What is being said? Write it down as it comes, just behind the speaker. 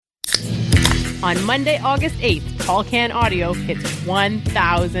On Monday, August 8th, Tall Can Audio hits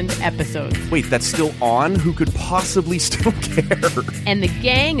 1,000 episodes. Wait, that's still on? Who could possibly still care? And the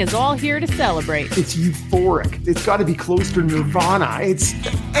gang is all here to celebrate. It's euphoric. It's got to be close to Nirvana. It's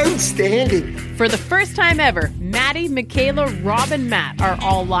outstanding. For the first time ever, Maddie, Michaela, Rob, and Matt are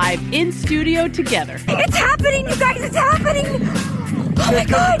all live in studio together. It's happening, you guys! It's happening! Oh my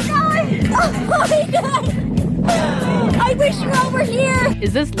God! Oh my God! I wish you all were here!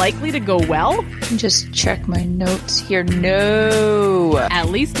 Is this likely to go well? Just check my notes here. No. At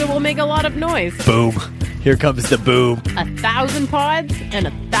least it will make a lot of noise. Boom. Here comes the boom. 1,000 pods and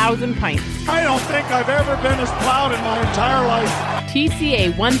 1,000 pints. I don't think I've ever been as proud in my entire life.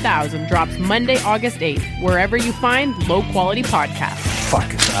 TCA 1000 drops Monday, August 8th, wherever you find low-quality podcasts.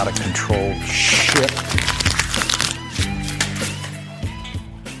 Fucking out of control shit.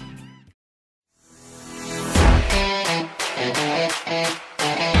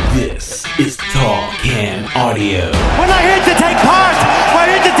 This is Tall Can Audio. We're not here to take part. We're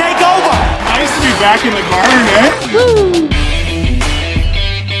here to take over. Nice to be back in the garden, eh? Woo!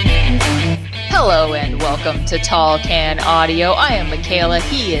 Hello and welcome to Tall Can Audio. I am Michaela.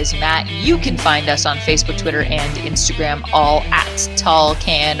 He is Matt. You can find us on Facebook, Twitter, and Instagram, all at Tall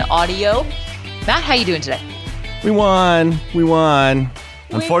Can Audio. Matt, how you doing today? We won.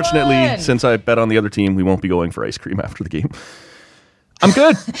 Unfortunately, since I bet on the other team, we won't be going for ice cream after the game. I'm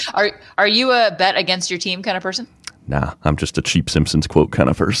good. Are you a bet against your team kind of person? Nah, I'm just a cheap Simpsons quote kind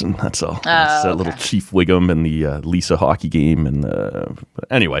of person. That's all. It's a little Chief Wiggum and the Lisa hockey game. And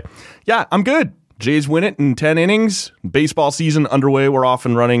anyway, yeah, I'm good. Jays win it in 10 innings. Baseball season underway. We're off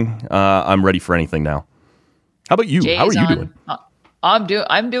and running. I'm ready for anything now. How about you? Jays How are you doing? I'm doing.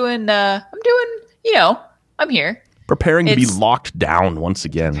 You know, I'm here. Preparing to be locked down once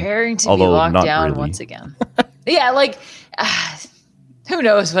again. Preparing to be locked down once again. Yeah, like. Who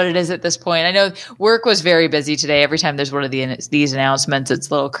knows what it is at this point? I know work was very busy today. Every time there's one of these announcements, it's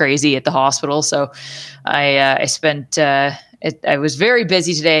a little crazy at the hospital. So I spent I was very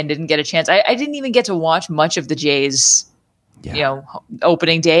busy today and didn't get a chance. I didn't even get to watch much of the Jays,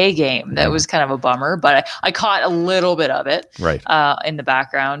 opening day game. That was kind of a bummer, but I caught a little bit of it in the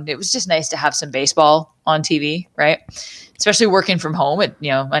background. It was just nice to have some baseball on TV, right? Especially working from home at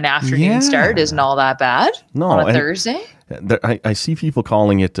an afternoon start isn't all that bad on a Thursday. I see people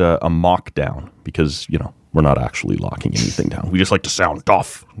calling it a mock down because, we're not actually locking anything down. We just like to sound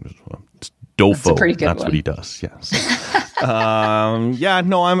tough. It's Dofo. That's a pretty good That's one. what he does. Yes. I'm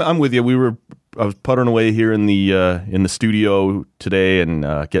with you. I was puttering away here in the studio today and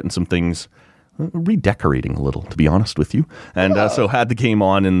getting some things, redecorating a little, to be honest with you. And so had the game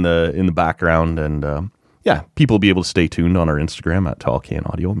on in the background and, people will be able to stay tuned on our Instagram at Tall Can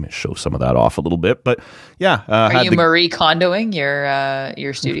Audio. I'm going to show some of that off a little bit, but yeah. Are you Marie Kondoing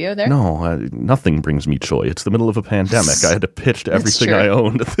your studio there? No, nothing brings me joy. It's the middle of a pandemic. I had to pitch to everything I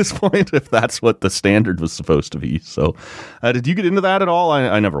owned at this point, if that's what the standard was supposed to be. So, did you get into that at all?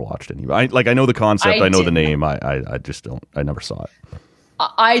 I never watched any. I know the concept. I know the name. I just don't. I never saw it.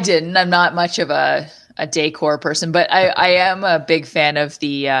 I didn't. I'm not much of a decor person, but I am a big fan of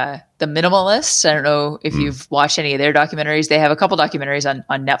the Minimalists. I don't know if you've watched any of their documentaries. They have a couple documentaries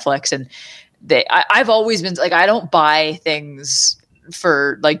on Netflix, and I've always been like, I don't buy things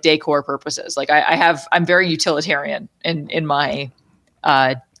for like decor purposes. Like I'm very utilitarian in my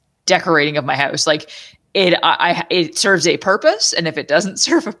decorating of my house. Like it serves a purpose, and if it doesn't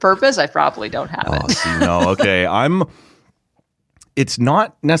serve a purpose, I probably don't have it. See, no, okay. It's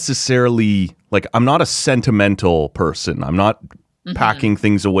not necessarily like I'm not a sentimental person. I'm not packing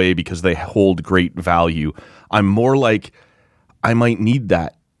things away because they hold great value. I'm more like I might need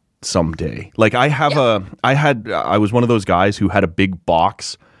that someday. Like I was one of those guys who had a big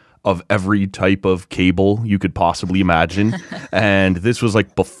box of every type of cable you could possibly imagine. And this was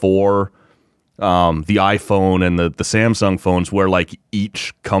like before the iPhone and the Samsung phones, where like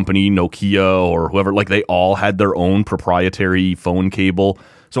each company, Nokia or whoever, like they all had their own proprietary phone cable.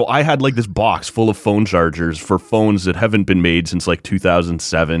 So I had like this box full of phone chargers for phones that haven't been made since like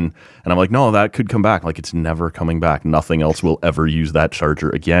 2007. And I'm like, no, that could come back. Like it's never coming back. Nothing else will ever use that charger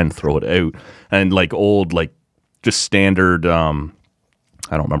again. Throw it out. And like old, like just standard, I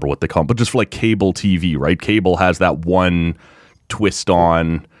don't remember what they call it, but just for like cable TV, right? Cable has that one twist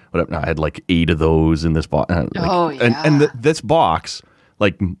on. I had like 8 of those in this box. And this box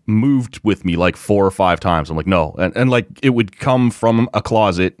like moved with me like 4 or 5 times. I'm like, no. And like it would come from a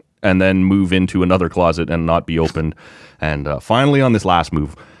closet and then move into another closet and not be opened. And finally on this last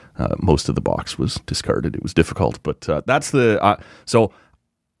move, most of the box was discarded. It was difficult, but that's so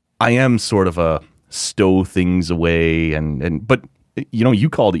I am sort of a stow things away but you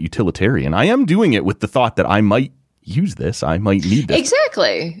called it utilitarian. I am doing it with the thought that I might use this. I might need this.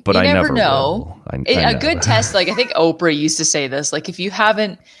 Exactly. But you I never never know. A good test, like I think Oprah used to say this, like if you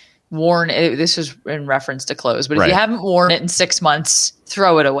haven't worn it, this was in reference to clothes, but if you haven't worn it in 6 months,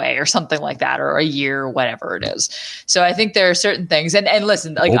 throw it away or something like that, or a year, whatever it is. So I think there are certain things. And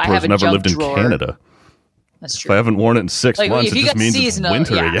listen, like Oprah's I have a never junk lived drawer. in Canada. That's If true. I haven't worn it in 6 months, it just means seasonal, it's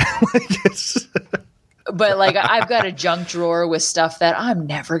winter again. But like I've got a junk drawer with stuff that I'm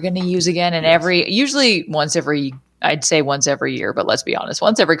never going to use again. And usually once every year, but let's be honest,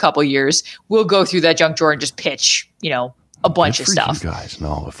 once every couple years, we'll go through that junk drawer and just pitch, a bunch of stuff. You guys,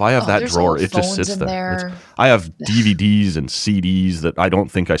 no. If I have that drawer, it just sits there. I have DVDs and CDs that I don't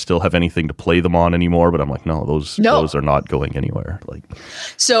think I still have anything to play them on anymore. But I'm like, no, those are not going anywhere. Like,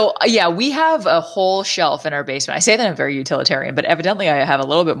 so we have a whole shelf in our basement. I say that I'm very utilitarian, but evidently I have a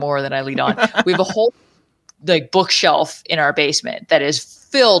little bit more than I lead on. We have a whole bookshelf in our basement that is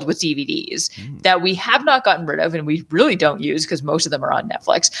filled with DVDs that we have not gotten rid of and we really don't use because most of them are on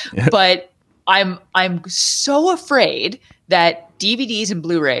Netflix. But I'm so afraid that DVDs and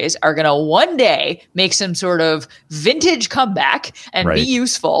Blu-rays are going to one day make some sort of vintage comeback and be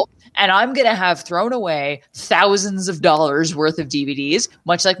useful. And I'm going to have thrown away thousands of dollars worth of DVDs,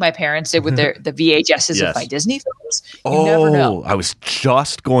 much like my parents did with the VHSs of my Disney films. You never know. I was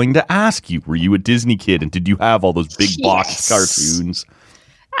just going to ask you, were you a Disney kid and did you have all those big box cartoons?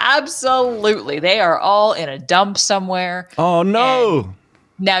 Absolutely. They are all in a dump somewhere. Oh, no. And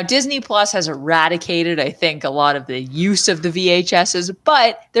now, Disney Plus has eradicated, I think, a lot of the use of the VHSs,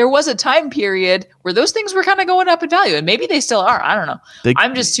 but there was a time period where those things were kind of going up in value, and maybe they still are. I don't know.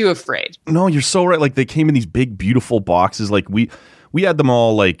 I'm just too afraid. No, you're so right. Like, they came in these big, beautiful boxes. Like, we had them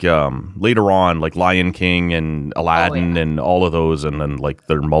all, like, later on, like Lion King and Aladdin and all of those, and then, like,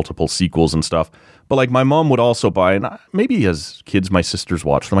 their multiple sequels and stuff. But, like, my mom would also buy, and maybe as kids, my sisters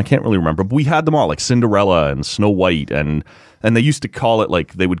watched them. I can't really remember. But we had them all, like Cinderella and Snow White, and they used to call it,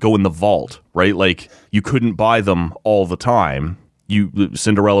 like, they would go in the vault, right? Like, you couldn't buy them all the time.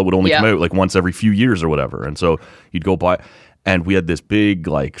 Cinderella would only come out, like, once every few years or whatever. And so you'd go buy, and we had this big,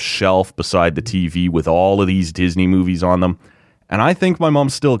 like, shelf beside the TV with all of these Disney movies on them. And I think my mom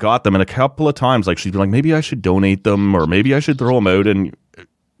still got them. And a couple of times, like, she'd be like, maybe I should donate them, or maybe I should throw them out. And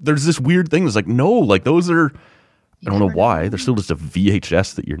there's this weird thing that's like, no, like, those are, I don't know why. They're still just a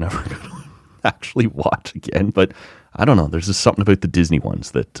VHS that you're never going to actually watch again. But I don't know. There's just something about the Disney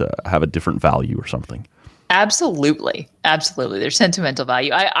ones that have a different value or something. Absolutely. There's sentimental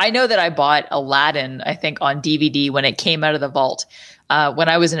value. I know that I bought Aladdin, I think, on DVD when it came out of the vault when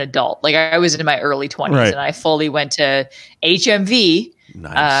I was an adult. Like, I was in my early 20s and I fully went to HMV.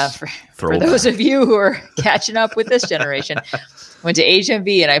 Nice. For those of you who are catching up with this generation. Went to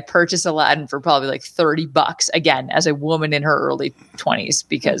HMV and I purchased Aladdin for probably like $30 again as a woman in her early 20s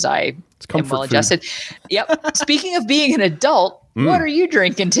because I am well adjusted. Yep. Speaking of being an adult, what are you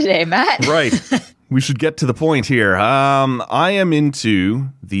drinking today, Matt? Right. We should get to the point here. I am into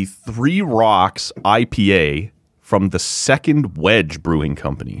the Three Rocks IPA from the Second Wedge Brewing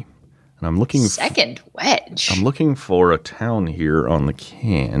Company. And I'm looking Second Wedge. I'm looking for a town here on the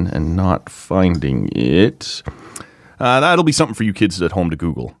can and not finding it. That'll be something for you kids at home to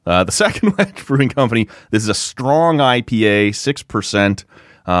Google. The Second Wedge Brewing Company. This is a strong IPA,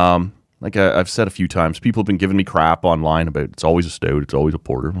 6%. Like I've said a few times, people have been giving me crap online about it's always a stout, it's always a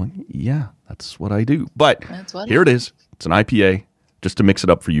porter. I'm like, yeah, that's what I do. But here it is. It's an IPA, just to mix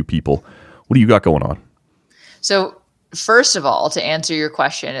it up for you people. What do you got going on? So, first of all, to answer your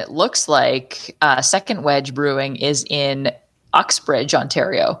question, it looks like Second Wedge Brewing is in Uxbridge,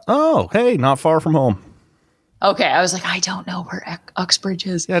 Ontario. Oh, hey, not far from home. Okay, I was like, I don't know where Uxbridge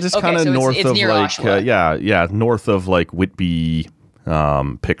is. Yeah, just kind of north of like, north of like Whitby,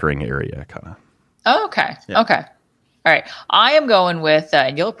 Pickering area, kind of. Oh, okay, okay, all right. I am going with,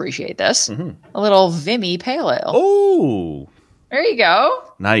 and you'll appreciate this, a little Vimy Pale Ale. Oh, there you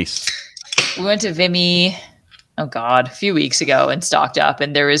go. Nice. We went to Vimy, a few weeks ago and stocked up,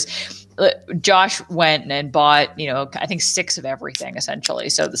 and there was. Josh went and bought, I think 6 of everything essentially.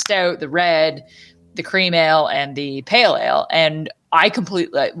 So the stout, the red, the cream ale, and the pale ale. And I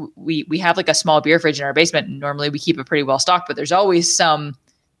completely, we have like a small beer fridge in our basement. And normally we keep it pretty well stocked, but there's always some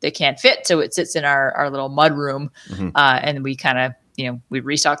that can't fit. So it sits in our little mud room. And we kind of, we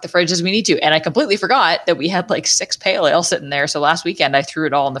restock the fridge as we need to. And I completely forgot that we had like 6 pale ale sitting there. So last weekend I threw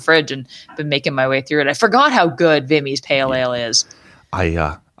it all in the fridge and been making my way through it. I forgot how good Vimy's pale ale is.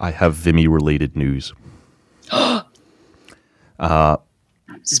 I have Vimy related news. Is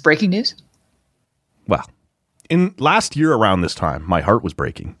this breaking news? Well, in last year around this time, my heart was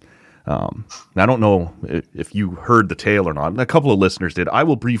breaking. I don't know if you heard the tale or not. A couple of listeners did. I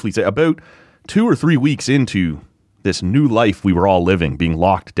will briefly say about 2 or 3 weeks into this new life we were all living, being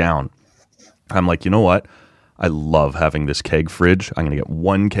locked down, I'm like, you know what? I love having this keg fridge. I'm going to get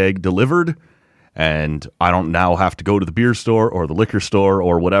 1 keg delivered, and I don't now have to go to the beer store or the liquor store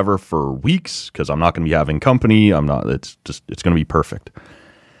or whatever for weeks because I'm not going to be having company. It's going to be perfect.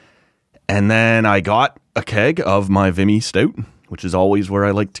 And then I got a keg of my Vimy Stout, which is always where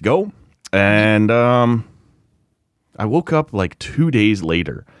I like to go. And I woke up like 2 days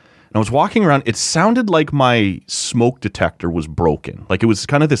later. And I was walking around. It sounded like my smoke detector was broken. Like it was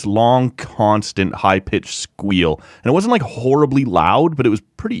kind of this long, constant, high-pitched squeal. And it wasn't like horribly loud, but it was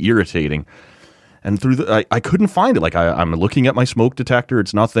pretty irritating. And I couldn't find it. Like I'm looking at my smoke detector.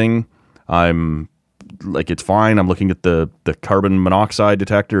 It's nothing. It's fine. I'm looking at the carbon monoxide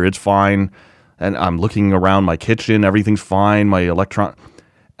detector. It's fine. And I'm looking around my kitchen. Everything's fine. My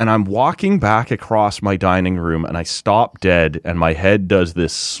And I'm walking back across my dining room, and I stop dead, and my head does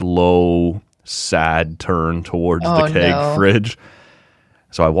this slow, sad turn towards the keg fridge.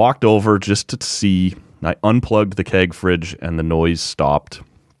 So I walked over just to see. I unplugged the keg fridge, and the noise stopped.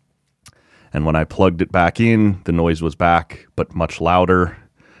 And when I plugged it back in, the noise was back, but much louder.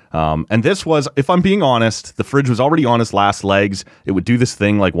 And this was, if I'm being honest, the fridge was already on its last legs. It would do this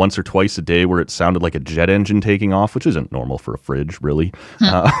thing like once or twice a day where it sounded like a jet engine taking off, which isn't normal for a fridge, really.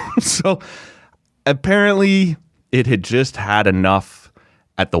 So apparently it had just had enough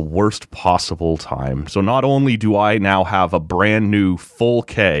at the worst possible time. So not only do I now have a brand new full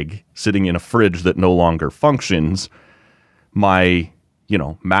keg sitting in a fridge that no longer functions, my,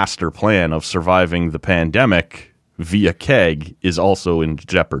 master plan of surviving the pandemic via keg is also in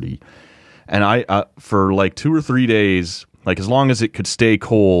jeopardy. And I for like 2 or 3 days, like as long as it could stay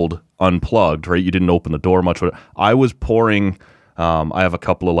cold unplugged, right, you didn't open the door much, I was pouring I have a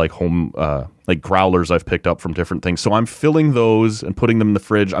couple of like home like growlers I've picked up from different things, so I'm filling those and putting them in the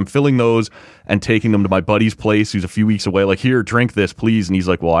fridge. I'm filling those and taking them to my buddy's place who's a few weeks away, like, here, drink this please. And he's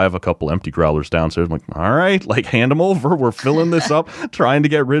like, well, I have a couple empty growlers downstairs. I'm like, all right, like, hand them over. We're filling this up, trying to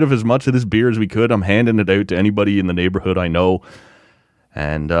get rid of as much of this beer as we could. I'm handing it out to anybody in the neighborhood I know.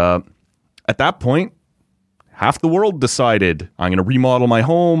 And at that point, half the world decided, I'm going to remodel my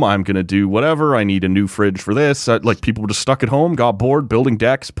home. I'm going to do whatever. I need a new fridge for this. Like, people were just stuck at home, got bored, building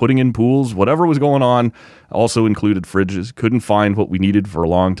decks, putting in pools, whatever was going on. Also included fridges. Couldn't find what we needed for a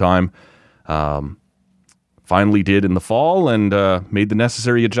long time. Finally did in the fall and made the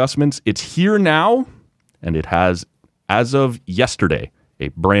necessary adjustments. It's here now, and it has, as of yesterday, a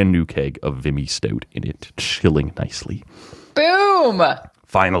brand new keg of Vimy Stout in it, chilling nicely. Boom!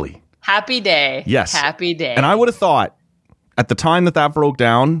 Finally. Happy day. Yes. Happy day. And I would have thought at the time that broke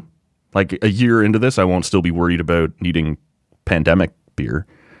down, like a year into this, I won't still be worried about needing pandemic beer.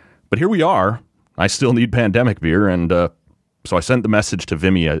 But here we are. I still need pandemic beer. And so I sent the message to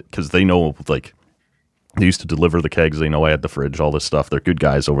Vimy because they know, like, they used to deliver the kegs. They know I had the fridge, all this stuff. They're good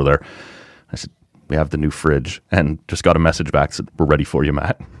guys over there. I said, we have the new fridge, and just got a message back that said, we're ready for you,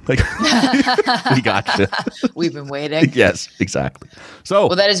 Matt. Like, we got you. We've been waiting. Yes, exactly. So,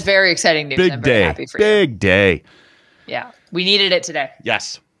 well, that is very exciting news. Big I'm day. very happy for you. Big day. Yeah, we needed it today.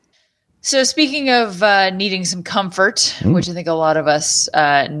 Yes. So speaking of needing some comfort, which I think a lot of us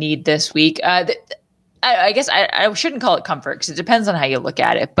need this week, I guess I shouldn't call it comfort because it depends on how you look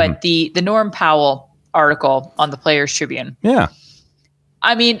at it. But the Norm Powell article on the Players Tribune. Yeah.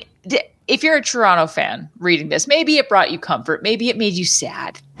 I mean, if you're a Toronto fan reading this, maybe it brought you comfort. Maybe it made you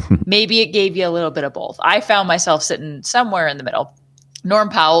sad. Maybe it gave you a little bit of both. I found myself sitting somewhere in the middle. Norm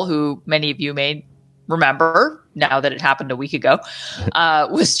Powell, who many of you may remember now that it happened a week ago,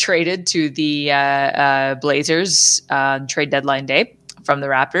 was traded to the Blazers on trade deadline day from the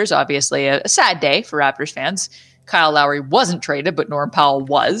Raptors. Obviously a sad day for Raptors fans. Kyle Lowry wasn't traded, but Norm Powell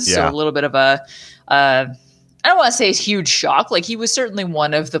was. Yeah. So a little bit of a I don't want to say it's huge shock. Like, he was certainly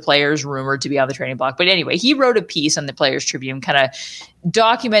one of the players rumored to be on the trading block. But anyway, he wrote a piece on the Players Tribune kind of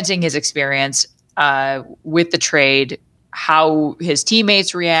documenting his experience with the trade, how his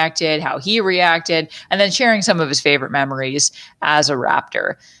teammates reacted, how he reacted, and then sharing some of his favorite memories as a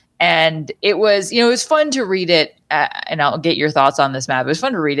Raptor. And it was, it was fun to read it, and I'll get your thoughts on this, Matt. It was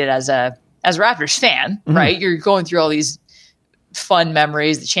fun to read it as a Raptors fan, right? You're going through all these fun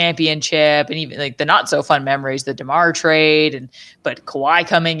memories, the championship, and even like the not so fun memories, the DeMar trade, but Kawhi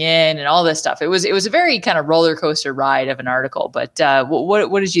coming in and all this stuff. It was a very kind of roller coaster ride of an article. But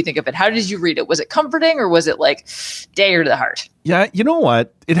what did you think of it? How did you read it? Was it comforting or was it like dagger to the heart? Yeah, you know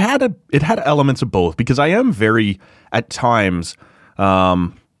what? It had elements of both, because I am very at times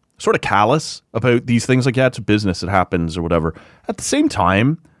sort of callous about these things. Like, yeah, it's a business, it happens or whatever. At the same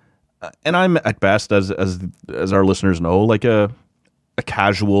time, and I'm at best, as our listeners know, like a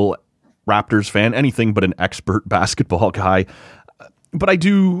casual Raptors fan, anything but an expert basketball guy. But I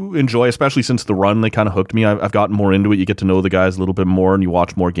do enjoy, especially since the run, they kind of hooked me. I've gotten more into it. You get to know the guys a little bit more, and you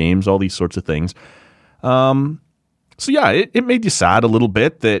watch more games, all these sorts of things. So yeah, it made you sad a little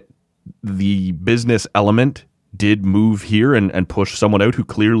bit that the business element did move here and push someone out who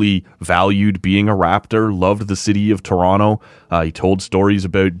clearly valued being a Raptor, loved the city of Toronto. He told stories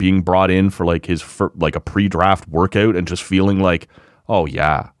about being brought in for like a pre-draft workout and just feeling like, oh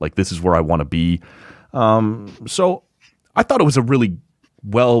yeah, like this is where I want to be. So I thought it was a really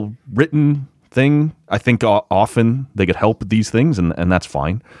well-written thing. I think often they get help with these things, and that's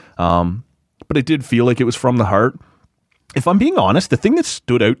fine. But it did feel like it was from the heart. If I'm being honest, the thing that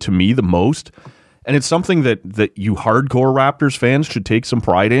stood out to me the most, and it's something that you hardcore Raptors fans should take some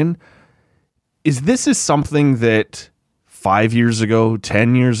pride in, is this is something that 5 years ago,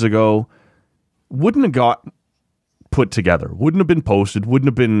 10 years ago, wouldn't have got put together, wouldn't have been posted, wouldn't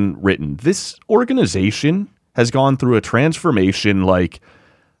have been written. This organization has gone through a transformation like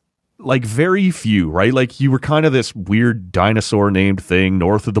very few, right? Like you were kind of this weird dinosaur named thing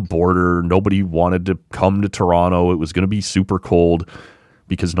north of the border. Nobody wanted to come to Toronto. It was going to be super cold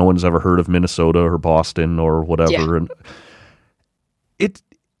because no one's ever heard of Minnesota or Boston or whatever. Yeah. And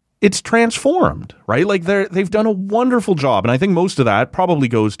it's transformed, right? Like they've done a wonderful job. And I think most of that probably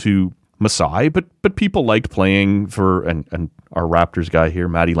goes to Masai, but people liked playing for, and our Raptors guy here,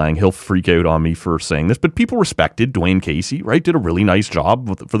 Matty Lang, he'll freak out on me for saying this, but people respected Dwayne Casey, right? Did a really nice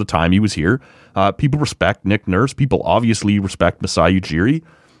job for the time he was here. People respect Nick Nurse. People obviously respect Masai Ujiri,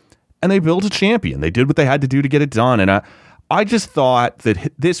 and they built a champion. They did what they had to do to get it done. And I just thought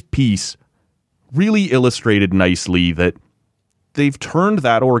that this piece really illustrated nicely that they've turned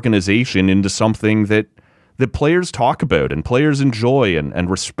that organization into something that players talk about and players enjoy and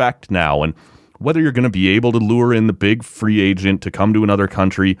respect now. And whether you're going to be able to lure in the big free agent to come to another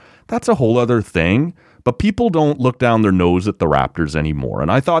country, that's a whole other thing. But people don't look down their nose at the Raptors anymore.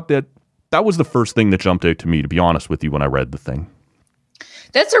 And I thought that was the first thing that jumped out to me, to be honest with you, when I read the thing.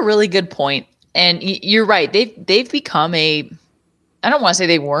 That's a really good point. And you're right. They've become I don't want to say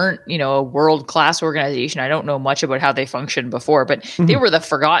they weren't, a world-class organization. I don't know much about how they functioned before, but they were the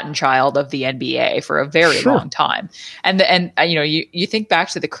forgotten child of the NBA for a very long time. And you think back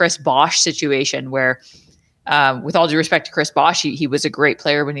to the Chris Bosh situation where, with all due respect to Chris Bosh, he was a great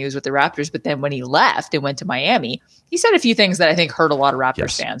player when he was with the Raptors, but then when he left and went to Miami, he said a few things that I think hurt a lot of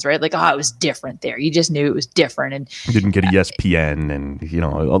Raptors fans, right? Like, it was different there. You just knew it was different. And you didn't get ESPN and,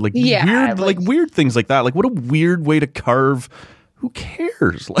 weird things like that. Like, what a weird way to carve. Who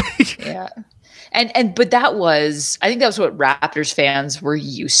cares? Yeah. But that was, I think that was what Raptors fans were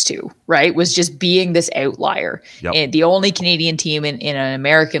used to, right? Was just being this outlier. Yep. And the only Canadian team in an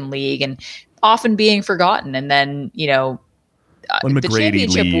American league and often being forgotten. And then, when McGrady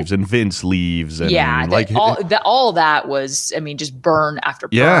leaves and Vince leaves. And all that was, just burn after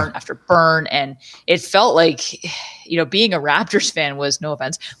burn after burn. And it felt like, being a Raptors fan was, no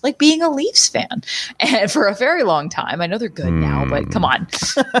offense, like being a Leafs fan. And for a very long time, I know they're good now, but come on.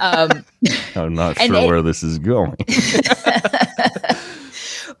 I'm not sure where this is going.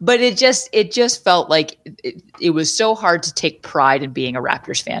 But it just felt like it was so hard to take pride in being a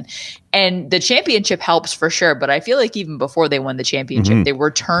Raptors fan. And the championship helps for sure, but I feel like even before they won the championship, they were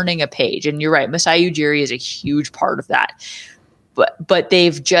turning a page. And you're right, Masai Ujiri is a huge part of that. But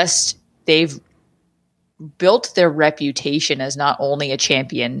they've built their reputation as not only a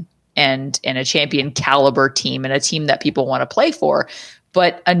champion and a champion caliber team and a team that people want to play for,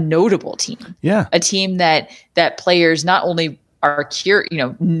 but a notable team. Yeah. A team that players not only are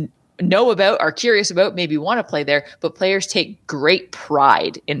know about, are curious about, maybe want to play there, but players take great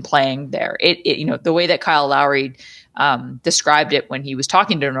pride in playing there. The way that Kyle Lowry described it when he was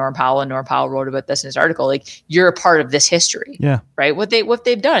talking to Norm Powell, and Norm Powell wrote about this in his article, like, you're a part of this history. Yeah. Right. What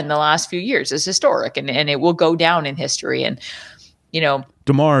they've done in the last few years is historic, and it will go down in history. And,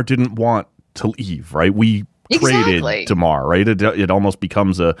 DeMar didn't want to leave, right? We traded DeMar, right? It almost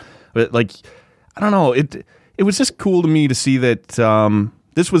becomes I don't know. It was just cool to me to see that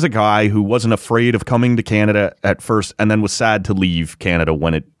this was a guy who wasn't afraid of coming to Canada at first, and then was sad to leave Canada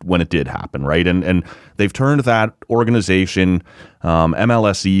when it did happen, right? And they've turned that organization.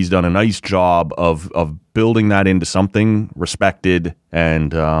 MLSE's done a nice job of building that into something respected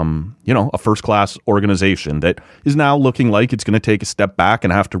and a first class organization that is now looking like it's going to take a step back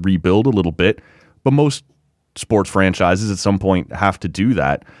and have to rebuild a little bit. But most sports franchises at some point have to do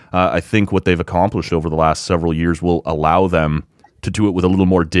that. I think what they've accomplished over the last several years will allow them to do it with a little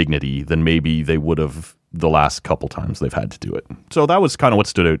more dignity than maybe they would have the last couple times they've had to do it. So that was kind of what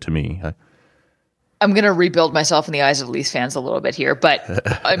stood out to me. I'm going to rebuild myself in the eyes of Leafs fans a little bit here, but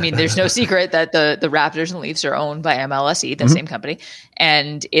I mean, there's no secret that the Raptors and Leafs are owned by MLSE, the same company.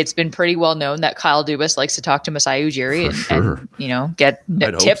 And it's been pretty well known that Kyle Dubas likes to talk to Masai Ujiri and get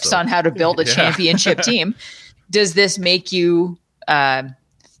tips on how to build a championship team. Does this make you, how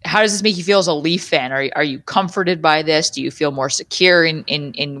does this make you feel as a Leaf fan? Are you comforted by this? Do you feel more secure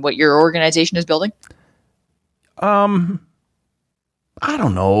in what your organization is building? I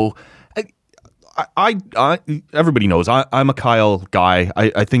don't know. I everybody knows I'm a Kyle guy.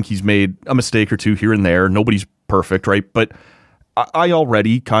 I think he's made a mistake or two here and there. Nobody's perfect, right? But I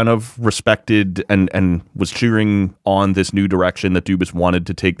already kind of respected and was cheering on this new direction that Dubas wanted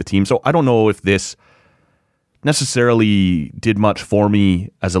to take the team. So I don't know if this necessarily did much for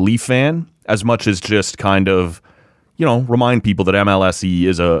me as a Leaf fan, as much as just kind of, remind people that MLSE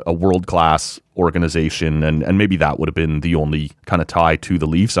is a world-class organization, and maybe that would have been the only kind of tie to the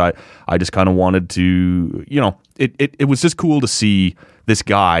Leafs. I just kind of wanted to, it was just cool to see this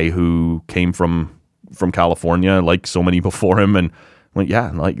guy who came from California, like so many before him, and went,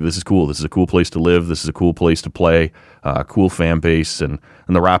 this is cool. This is a cool place to live. This is a cool place to play. Cool fan base, and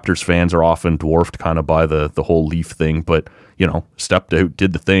the Raptors fans are often dwarfed kind of by the whole Leaf thing, but stepped out,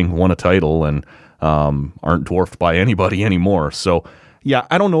 did the thing, won a title, and aren't dwarfed by anybody anymore. So yeah,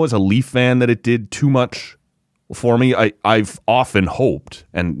 I don't know as a Leaf fan that it did too much for me. I've often hoped,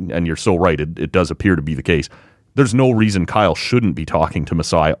 and you're so right, it does appear to be the case. There's no reason Kyle shouldn't be talking to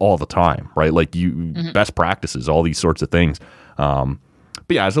Masai all the time, right? Like best practices, all these sorts of things. But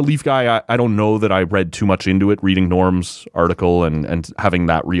yeah, as a Leaf guy, I don't know that I read too much into it, reading Norm's article and having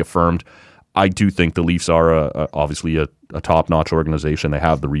that reaffirmed. I do think the Leafs are obviously a top-notch organization. They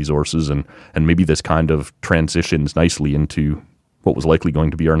have the resources, and maybe this kind of transitions nicely into what was likely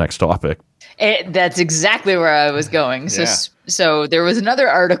going to be our next topic. That's exactly where I was going. So there was another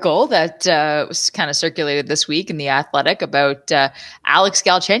article that was kind of circulated this week in The Athletic about Alex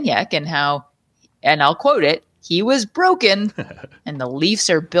Galchenyuk and how, and I'll quote it, he was broken and the Leafs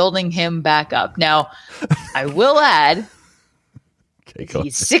are building him back up. Now, I will add,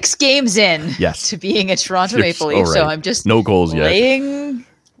 he's 6 games in to being a Toronto Maple Leaf. So I'm just no goals laying,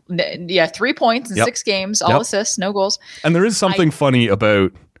 3 points in 6 games, all assists, no goals. And there is something funny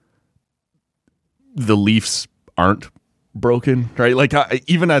about the Leafs aren't broken, right? Like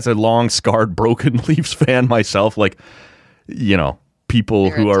even as a long scarred broken Leafs fan myself, people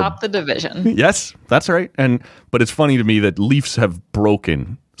who are top the division. Yes, that's right. But it's funny to me that Leafs have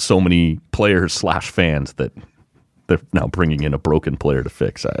broken so many players / fans that they're now bringing in a broken player to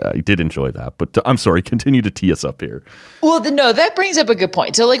fix. I did enjoy that, but I'm sorry, continue to tee us up here. Well, no, that brings up a good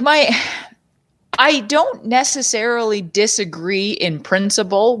point. So I don't necessarily disagree in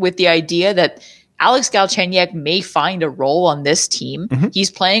principle with the idea that Alex Galchenyuk may find a role on this team. Mm-hmm. He's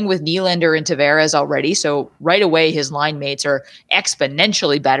playing with Nylander and Tavares already, so right away his line mates are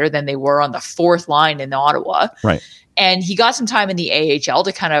exponentially better than they were on the 4th line in Ottawa. Right. And he got some time in the AHL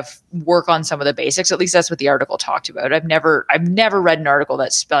to kind of work on some of the basics. At least that's what the article talked about. I've never read an article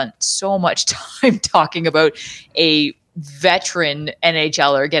that spent so much time talking about a veteran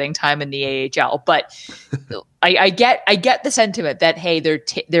NHLer getting time in the AHL. But I get the sentiment that, hey,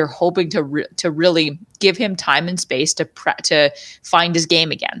 they're hoping to really give him time and space to find his game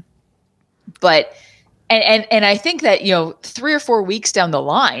again. But and I think that 3 or 4 weeks down the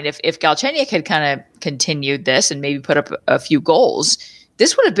line, if Galchenyuk had kind of continued this and maybe put up a few goals,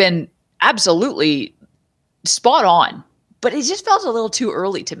 this would have been absolutely spot on. But it just felt a little too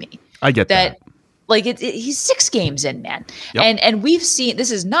early to me. I get that. Like he's 6 games in, man. Yep. And we've seen, this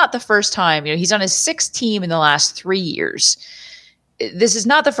is not the first time, he's on his 6th team in the last 3 years. This is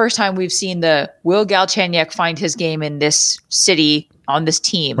not the first time we've seen the will Galchenyuk find his game in this city on this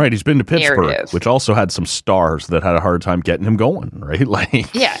team. Right. He's been to Pittsburgh, narrative. Which also had some stars that had a hard time getting him going, right?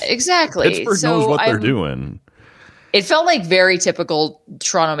 Yeah, exactly. Pittsburgh knows what they're doing. It felt like very typical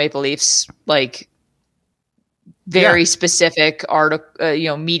Toronto Maple Leafs, very specific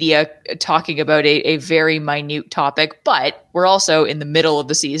article, media talking about a very minute topic, but we're also in the middle of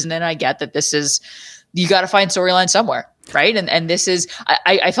the season. And I get that you got to find storyline somewhere. Right. And this is,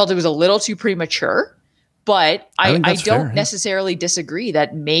 I felt it was a little too premature, but I don't necessarily disagree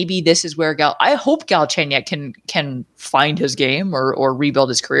that maybe this is where I hope Galchenyuk can find his game or rebuild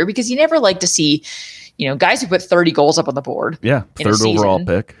his career, because you never like to see, guys who put 30 goals up on the board. Yeah. Third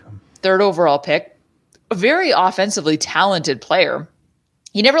overall pick. A very offensively talented player.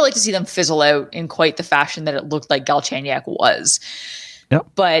 You never like to see them fizzle out in quite the fashion that it looked like Galchenyuk was. Yep.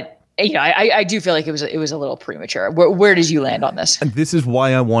 But I do feel like it was a little premature. Where did you land on this? And this is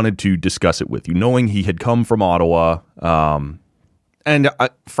why I wanted to discuss it with you, knowing he had come from Ottawa. And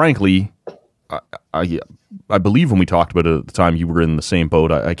frankly, I believe when we talked about it at the time, you were in the same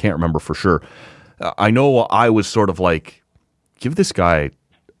boat. I can't remember for sure. I know I was sort of like, give this guy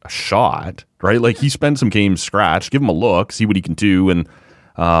a shot, right? Like he spent some games scratched, give him a look, see what he can do. And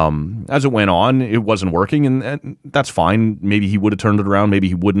as it went on, it wasn't working, and that's fine. Maybe he would have turned it around, maybe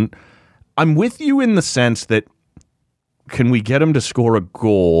he wouldn't. I'm with you in the sense that, can we get him to score a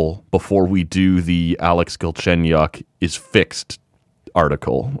goal before we do the Alex Galchenyuk is fixed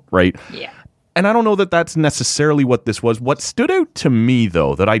article, right? Yeah. And I don't know that that's necessarily what this was. What stood out to me,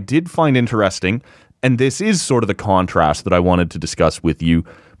 though, that I did find interesting, and this is sort of the contrast that I wanted to discuss with you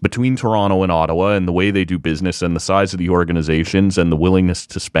between Toronto and Ottawa and the way they do business and the size of the organizations and the willingness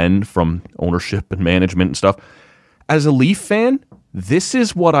to spend from ownership and management and stuff. As a Leaf fan, this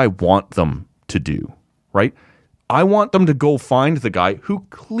is what I want them to do, right? I want them to go find the guy who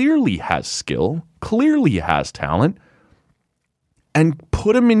clearly has skill, clearly has talent, and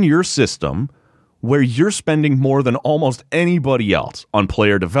put him in your system where you're spending more than almost anybody else on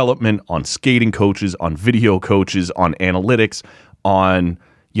player development, on skating coaches, on video coaches, on analytics, on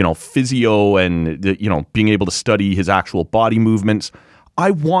physio and, being able to study his actual body movements.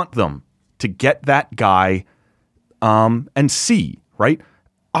 I want them to get that guy and see, right?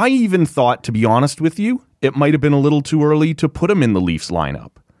 I even thought, to be honest with you, it might have been a little too early to put him in the Leafs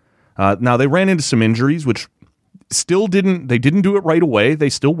lineup. Now, they ran into some injuries, which they didn't do it right away. They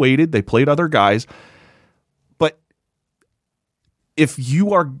still waited. They played other guys. But if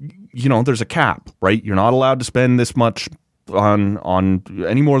you are, there's a cap, right? You're not allowed to spend this much on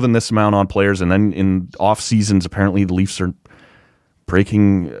any more than this amount on players, and then in off seasons apparently the Leafs are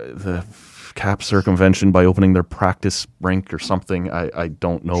breaking the cap circumvention by opening their practice rink or something. I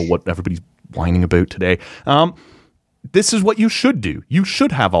don't know what everybody's whining about today. This is what you should do. You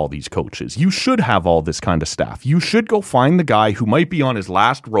should have all these coaches. You should have all this kind of staff. You should go find the guy who might be on his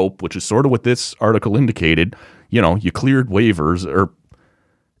last rope, which is sort of what this article indicated. You cleared waivers, or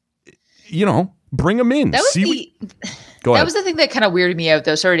bring him in. That was the thing that kind of weirded me out,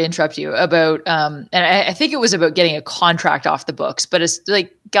 though. Sorry to interrupt you about, and I think it was about getting a contract off the books, but it's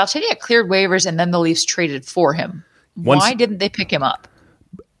like Galchenyuk cleared waivers and then the Leafs traded for him. Why didn't they pick him up?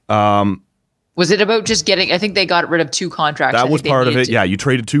 Was it about just getting, I think they got rid of 2 contracts. That was part of it. Yeah, you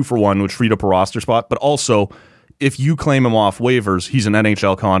traded 2 for 1, which freed up a roster spot, but also, if you claim him off waivers, he's an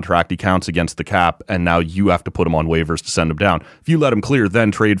NHL contract. He counts against the cap, and now you have to put him on waivers to send him down. If you let him clear,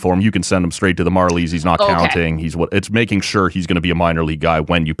 then trade for him, you can send him straight to the Marlies. He's not counting. It's making sure he's going to be a minor league guy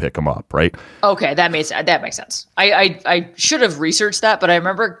when you pick him up, right? Okay, that makes sense. I should have researched that, but I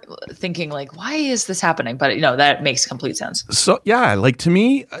remember thinking, like, why is this happening? But that makes complete sense. So yeah, like, to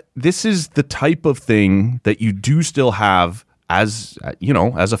me, this is the type of thing that you do still have. As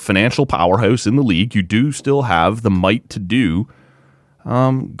a financial powerhouse in the league, you do still have the might to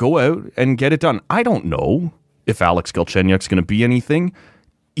go out and get it done. I don't know if Alex Galchenyuk's going to be anything.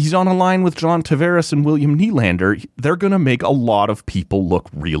 He's on a line with John Tavares and William Nylander. They're going to make a lot of people look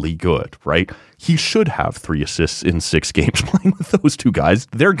really good, right? He should have 3 assists in 6 games playing with those 2 guys.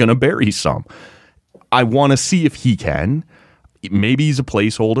 They're going to bury some. I want to see if he can. Maybe he's a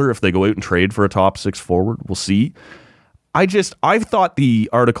placeholder if they go out and trade for a top 6 forward. We'll see. I thought the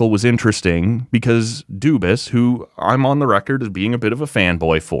article was interesting because Dubas, who I'm on the record as being a bit of a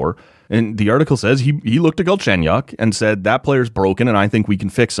fanboy for, and the article says he looked at Galchenyuk and said, that player's broken and I think we can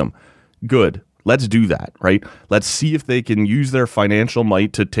fix him. Good. Let's do that, right? Let's see if they can use their financial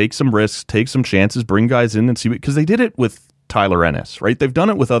might to take some risks, take some chances, bring guys in and see because they did it with Tyler Ennis, right? They've done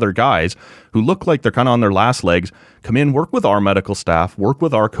it with other guys who look like they're kind of on their last legs. Come in, work with our medical staff, work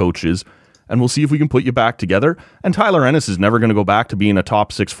with our coaches, and we'll see if we can put you back together. And Tyler Ennis is never going to go back to being a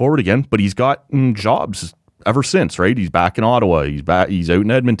top 6 forward again, but he's got jobs ever since, right? He's back in Ottawa. He's out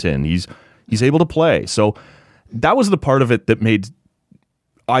in Edmonton. He's able to play. So that was the part of it that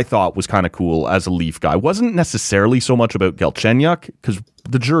I thought was kind of cool as a Leaf guy. Wasn't necessarily so much about Galchenyuk, because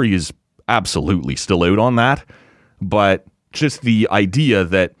the jury is absolutely still out on that, but just the idea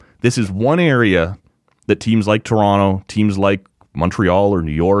that this is one area that teams like Toronto, teams like Montreal or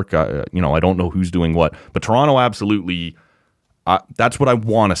New York, I don't know who's doing what, but Toronto absolutely, that's what I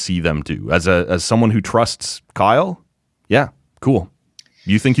want to see them do. As someone who trusts Kyle, yeah, cool.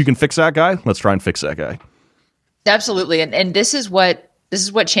 You think you can fix that guy? Let's try and fix that guy. Absolutely, and this is what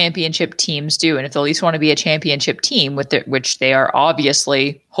championship teams do. And if the Leafs want to be a championship team, which they are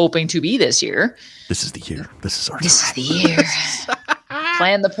obviously hoping to be this year, this is the year. This is our time. This is the year.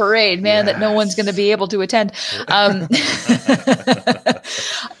 plan the parade, man, that no one's going to be able to attend.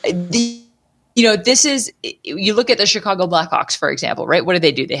 This is, you look at the Chicago Blackhawks, for example, right? What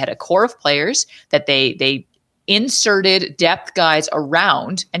did? They had a core of players that they inserted depth guys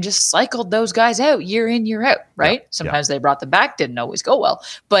around and just cycled those guys out year in, year out, right? Sometimes they brought them back, didn't always go well.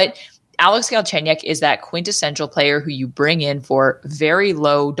 But Alex Galchenyuk is that quintessential player who you bring in for very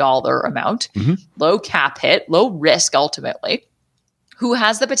low dollar amount, low cap hit, low risk ultimately, who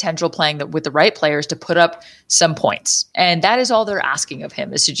has the potential playing with the right players to put up some points. And that is all they're asking of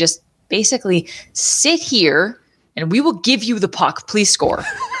him, is to just basically sit here and we will give you the puck. Please score.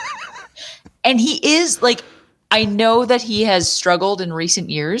 And he is like, I know that he has struggled in recent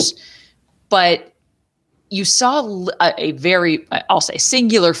years, but you saw a very, I'll say,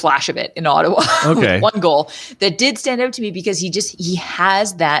 singular flash of it in Ottawa. Okay. With one goal that did stand out to me because he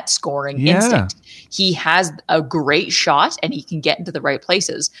has that scoring instinct. He has a great shot and he can get into the right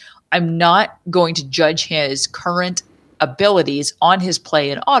places. I'm not going to judge his current abilities on his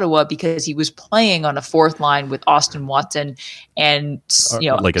play in Ottawa because he was playing on a fourth line with Austin Watson and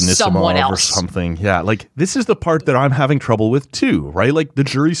like someone else or something. Yeah, like this is the part that I'm having trouble with too, right? Like the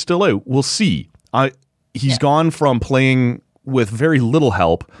jury's still out. We'll see. He's gone from playing with very little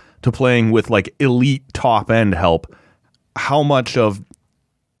help to playing with like elite top end help. How much of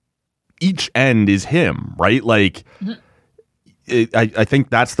each end is him, right? Like I think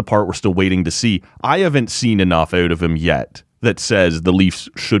that's the part we're still waiting to see. I haven't seen enough out of him yet that says the Leafs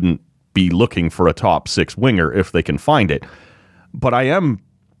shouldn't be looking for a top 6 winger if they can find it. But I am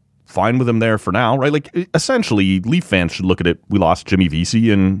fine with him there for now, right? Like essentially, Leaf fans should look at it. We lost Jimmy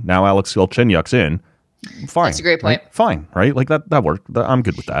Vesey and now Alex Galchenyuk's in. Fine. That's a great point. Right? Fine, right? Like that worked. I'm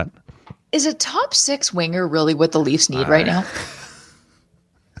good with that. Is a top 6 winger really what the Leafs need right now?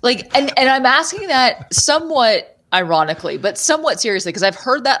 Like, and I'm asking that somewhat ironically, but somewhat seriously, because I've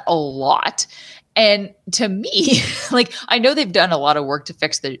heard that a lot. And to me, like, I know they've done a lot of work to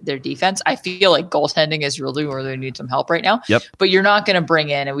fix their defense. I feel like goaltending is really where they need some help right now. Yep. But you're not going to bring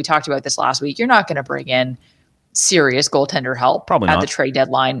in, and we talked about this last week, you're not going to bring in serious goaltender help at the trade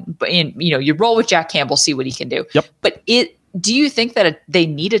deadline. But you roll with Jack Campbell, see what he can do. Yep. But do you think that they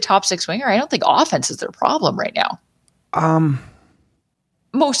need a top 6 winger? I don't think offense is their problem right now.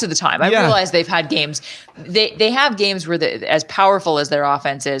 Most of the time. I realize they've had games. They have games where as powerful as their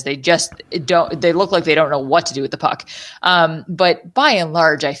offense is, they look like they don't know what to do with the puck. But by and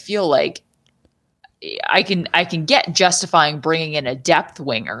large, I feel like I can get justifying bringing in a depth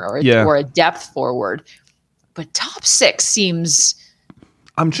winger or a depth forward, but top 6 seems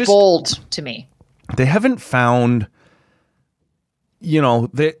bold to me. They haven't found,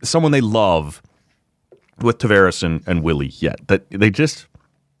 someone they love with Tavares and Willie yet. That they just,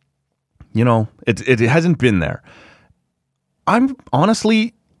 it hasn't been there. I've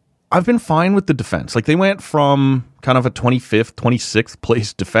been fine with the defense. Like they went from kind of a 25th, 26th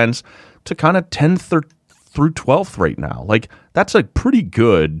place defense to kind of 10th through 12th right now. Like that's a pretty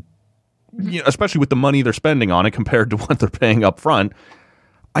good, especially with the money they're spending on it compared to what they're paying up front.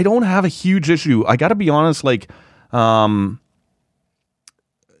 I don't have a huge issue. I got to be honest, like,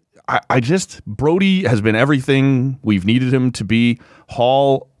 Brody has been everything we've needed him to be.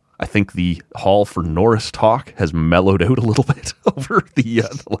 Hall, I think the Hall for Norris talk has mellowed out a little bit over the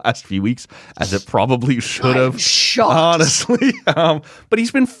last few weeks, as it probably should have. Honestly, but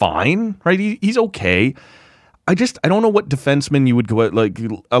he's been fine, right? He's okay. I don't know what defenseman you would go at. Like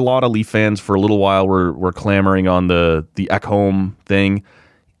a lot of Leaf fans for a little while were clamoring on the Ekholm thing.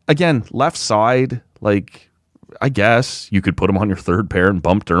 Again, left side, like. I guess you could put him on your third pair and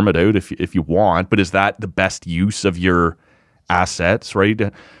bump Dermott out if you want, but is that the best use of your assets,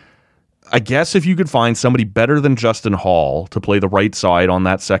 right? I guess if you could find somebody better than Justin Hall to play the right side on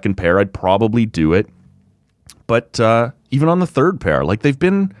that second pair, I'd probably do it. But even on the third pair, like they've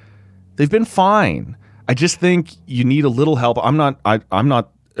been fine. I just think you need a little help. I'm not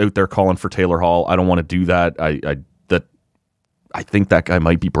out there calling for Taylor Hall. I don't want to do that. I think that guy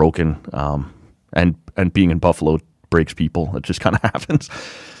might be broken. And being in Buffalo breaks people. It just kind of happens.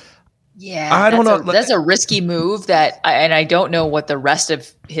 Yeah, I don't know. That's a risky move and I don't know what the rest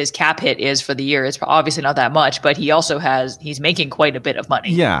of his cap hit is for the year. It's obviously not that much, but he's making quite a bit of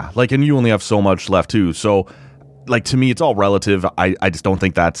money. Yeah, like, and you only have so much left too. So, like, to me, it's all relative. I just don't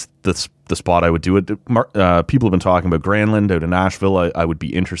think that's the spot I would do it. People have been talking about Granlund out of Nashville. I would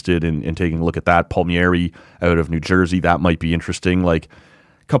be interested in taking a look at that. Palmieri out of New Jersey, that might be interesting. Like,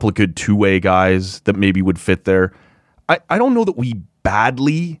 couple of good two-way guys that maybe would fit there. I don't know that we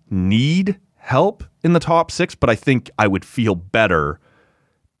badly need help in the top 6, but I think I would feel better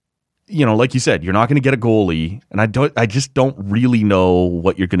like you said, you're not going to get a goalie, and I just don't really know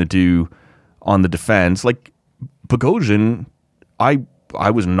what you're going to do on the defense. Like Bogosian, I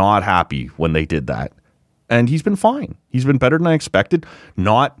was not happy when they did that, and he's been fine. He's been better than I expected.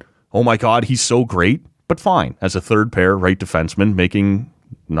 Not, oh my God, he's so great, but fine as a third pair right defenseman making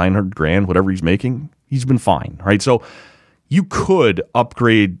 $900,000, whatever he's making. He's been fine, right? So you could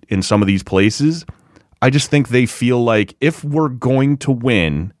upgrade in some of these places. I just think they feel like if we're going to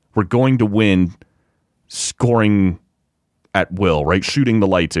win scoring at will, right? Shooting the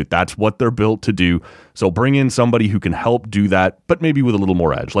lights out. That's what they're built to do. So bring in somebody who can help do that, but maybe with a little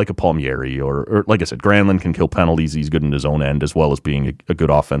more edge, like a Palmieri or like I said, Granlund can kill penalties. He's good in his own end as well as being a good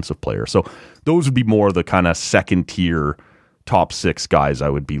offensive player. So those would be more the kind of second tier top 6 guys I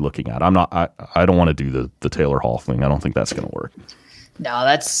would be looking at. I don't want to do the Taylor Hall thing. I don't think that's going to work. No,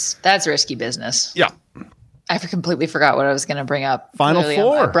 that's risky business. Yeah. I completely forgot what I was going to bring up. Final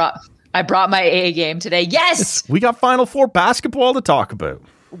Four. I brought my A game today. Yes! We got Final Four basketball to talk about.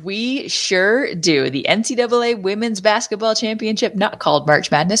 We sure do. The NCAA Women's Basketball Championship, not called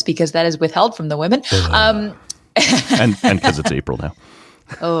March Madness because that is withheld from the women. And because it's April now.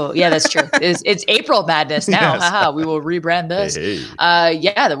 Oh, yeah, that's true. It's April Madness now. Yes. Haha, we will rebrand this. Hey.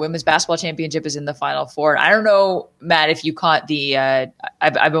 Yeah, the Women's Basketball Championship is in the Final Four. I don't know, Matt, if you caught the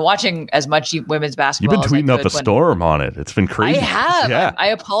I've been watching as much women's basketball. You've been tweeting up a storm on it. It's been crazy. I have. Yeah. I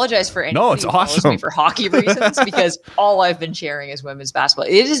apologize for anybody it's who follows awesome. me for hockey reasons because all I've been sharing is women's basketball.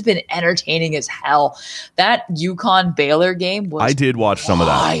 It has been entertaining as hell. That UConn Baylor game was I did watch some of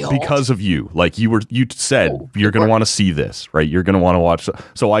that because of you. Like you said, you're going to want to see this, right? You're going to want to watch.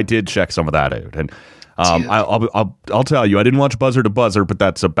 So I did check some of that out, and I'll tell you, I didn't watch buzzer to buzzer, but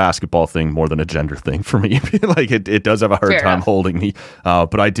that's a basketball thing more than a gender thing for me. Like it does have a hard time holding me.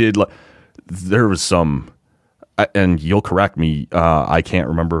 But I did. There was some, and you'll correct me. I can't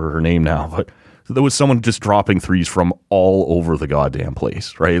remember her name now, but there was someone just dropping threes from all over the goddamn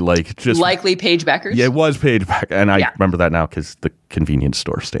place, right? Like just likely Paige Beckers. Yeah, it was Paige Beckers, and I remember that now because the convenience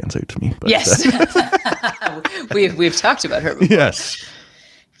store stands out to me. But, yes, we've talked about her before. Yes.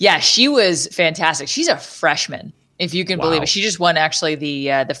 Yeah, she was fantastic. She's a freshman, if you can believe it. She just won actually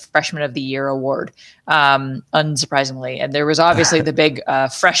the Freshman of the Year award, unsurprisingly. And there was obviously the big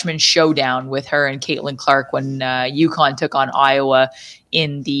freshman showdown with her and Caitlin Clark when UConn took on Iowa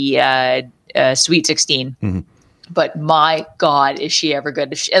in the Sweet 16. Mm-hmm. But my God, is she ever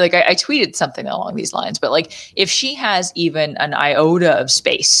good? I tweeted something along these lines, but like if she has even an iota of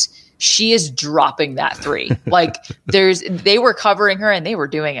space, she is dropping that three. Like they were covering her and they were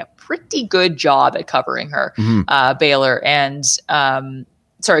doing a pretty good job at covering her, Baylor. And she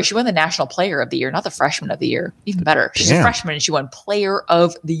won the National Player of the Year, not the Freshman of the Year. Even better. She's a freshman and she won Player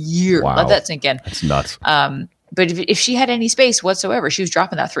of the Year. Wow. Let that sink in. That's nuts. But if she had any space whatsoever, she was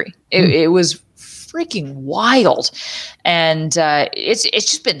dropping that three. It was freaking wild. And it's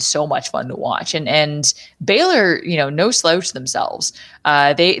just been so much fun to watch. And Baylor, no slouch themselves.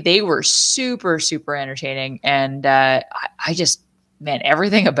 They were super, super entertaining. And I just, man,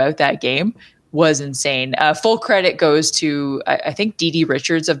 everything about that game was insane. Full credit goes to, I think Dee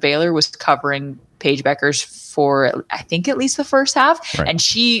Richards of Baylor was covering Paige Beckers for, I think, at least the first half. Right. And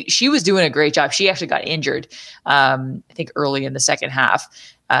she was doing a great job. She actually got injured, I think, early in the second half.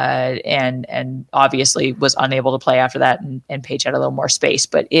 And obviously was unable to play after that, and Paige had a little more space.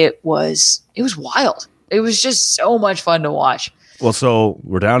 But it was wild. It was just so much fun to watch. Well, so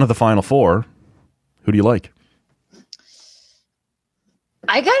we're down to the Final Four. Who do you like?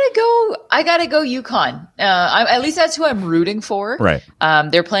 I gotta go UConn. At least that's who I'm rooting for. Right.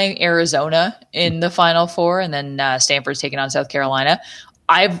 They're playing Arizona in the Final Four, and then Stanford's taking on South Carolina.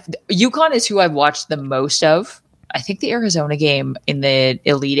 UConn is who I've watched the most of. I think the Arizona game in the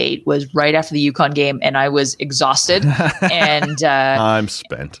Elite Eight was right after the UConn game, and I was exhausted, and I'm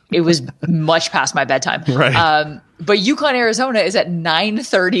spent. It was much past my bedtime. Right. But UConn Arizona is at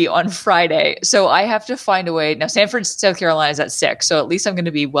 9:30 on Friday, so I have to find a way. Now Stanford, South Carolina is at 6, so at least I'm going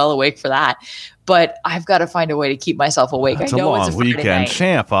to be well awake for that. But I've got to find a way to keep myself awake. That's I know a long it's a Friday weekend. night.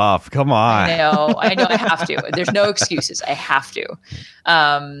 Champ off. Come on. I know. I have to. There's no excuses. I have to.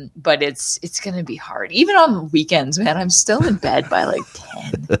 But it's going to be hard. Even on weekends, man, I'm still in bed by like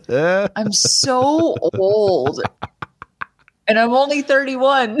 10. I'm so old. and I'm only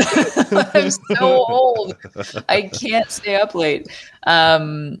 31. I'm so old. I can't stay up late.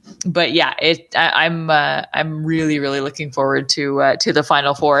 But yeah, I'm really, really looking forward to the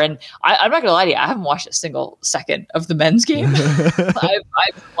Final Four. And I'm not gonna lie to you, I haven't watched a single second of the men's game. I've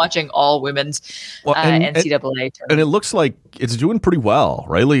been watching all women's NCAA tournament. And it looks like it's doing pretty well,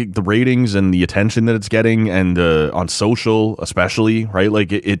 right? Like the ratings and the attention that it's getting, and on social especially, right?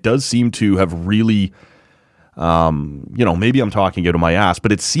 Like it does seem to have really, maybe I'm talking out of my ass,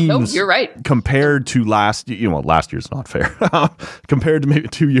 but it seems you're right. Compared to last year's not fair. Compared to maybe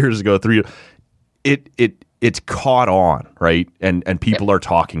 2 years ago, 3 years, it's caught on, right? And people are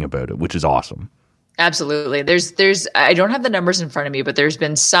talking about it, which is awesome. Absolutely. There's I don't have the numbers in front of me, but there's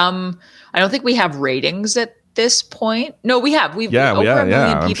been some. I don't think we have ratings at this point. No, we have. We've over 1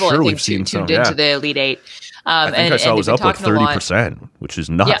 million people. I'm sure I think we've seen tuned some, into the Elite Eight. I think I saw it was up like 30%, which is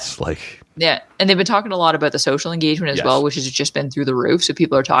nuts. Yeah, and they've been talking a lot about the social engagement as well, which has just been through the roof. So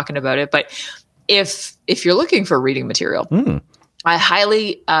people are talking about it. But if you're looking for reading material, I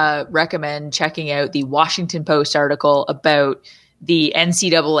highly recommend checking out the Washington Post article about the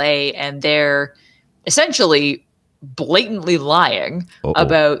NCAA and their essentially blatantly lying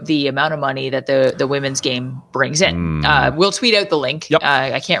about the amount of money that the women's game brings in. We'll tweet out the link. Yep.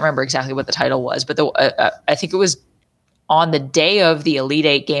 I can't remember exactly what the title was, but I think it was on the day of the Elite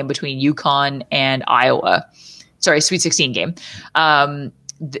Eight game between UConn and Iowa. Sorry, Sweet 16 game.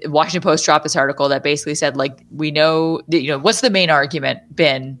 The Washington Post dropped this article that basically said, like, we know, what's the main argument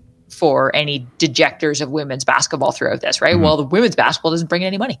been for any dejectors of women's basketball throughout this, right? Well, the women's basketball doesn't bring in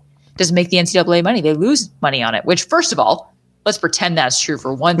any money. Doesn't make the NCAA money. They lose money on it, which, first of all, let's pretend that's true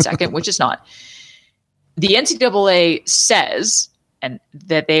for 1 second, which is not. The NCAA says and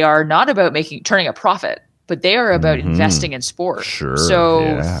that they are not about turning a profit, but they are about investing in sport. Sure.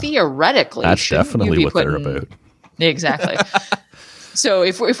 So theoretically, that's definitely what they're about. Exactly. So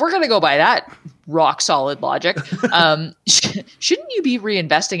if we're going to go by that rock solid logic, shouldn't you be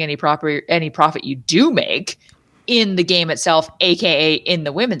reinvesting any profit you do make in the game itself, aka in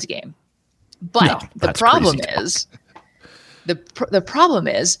the women's game? But the problem is, the problem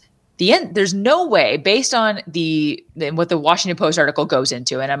is there's no way, based on what the Washington Post article goes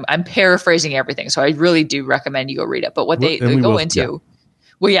into, and I'm paraphrasing everything, so I really do recommend you go read it. But what they go into,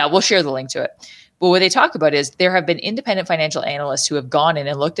 we'll share the link to it. But what they talk about is there have been independent financial analysts who have gone in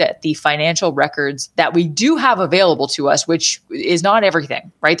and looked at the financial records that we do have available to us, which is not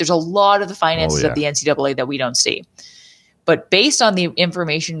everything, right? There's a lot of the finances of the NCAA that we don't see. But based on the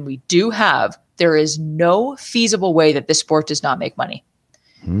information we do have, there is no feasible way that this sport does not make money.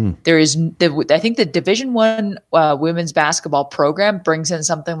 There is, I think the Division I women's basketball program brings in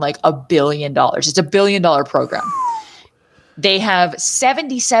something like $1 billion. It's $1 billion program. They have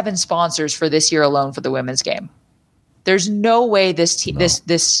 77 sponsors for this year alone for the women's game. There's no way this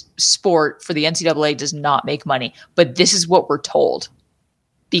sport for the NCAA does not make money, but this is what we're told.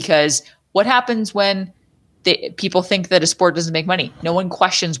 Because what happens when people think that a sport doesn't make money? No one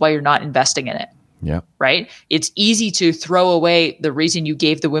questions why you're not investing in it. Yeah. Right? It's easy to throw away the reason you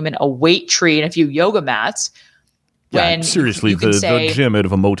gave the women a weight tree and a few yoga mats. Yeah, seriously, the gym out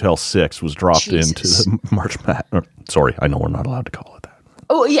of a Motel 6 was dropped into the March Madness. Sorry, I know we're not allowed to call it that.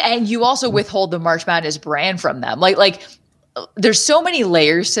 Oh, yeah, and you also withhold the March Madness brand from them. Like there's so many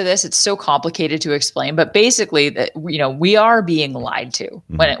layers to this. It's so complicated to explain, but basically, we are being lied to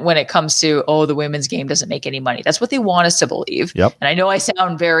when it comes to, the women's game doesn't make any money. That's what they want us to believe. Yep. And I know I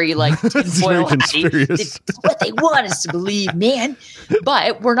sound very like tinfoil hatty. It's what they want us to believe, man.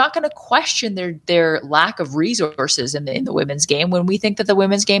 But we're not going to question their lack of resources in the women's game when we think that the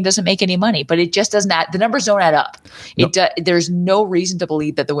women's game doesn't make any money. But it just doesn't. The numbers don't add up. Nope. There's no reason to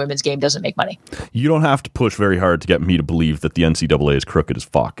believe that the women's game doesn't make money. You don't have to push very hard to get me to believe that the NCAA is crooked as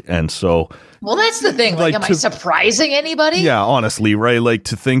fuck. And so, well, that's the thing. Am I surprising anybody? Yeah, honestly, right? Like,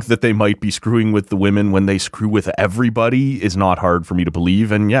 to think that they might be screwing with the women when they screw with everybody is not hard for me to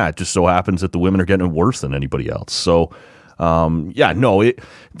believe. And yeah, it just so happens that the women are getting worse than anybody else. So,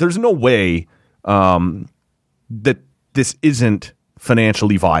 there's no way that this isn't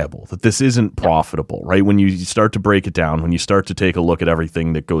financially viable, that this isn't profitable, right? When you start to break it down, when you start to take a look at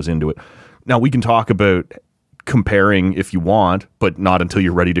everything that goes into it. Now, we can talk about comparing if you want, but not until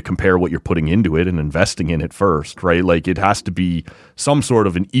you're ready to compare what you're putting into it and investing in it first, right? Like, it has to be some sort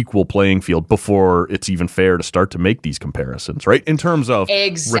of an equal playing field before it's even fair to start to make these comparisons, right? In terms of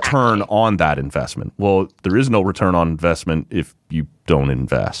return on that investment. Well, there is no return on investment if you don't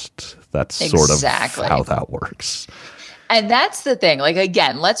invest. That's sort of how that works. And that's the thing. Like,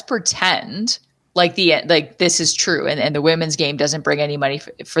 again, let's pretend like this is true and the women's game doesn't bring any money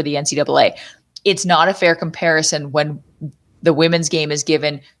for the NCAA. It's not a fair comparison when The women's game is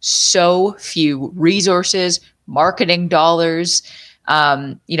given so few resources, marketing dollars.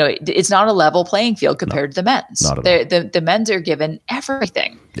 It's not a level playing field compared to the men's. Not at all. The men's are given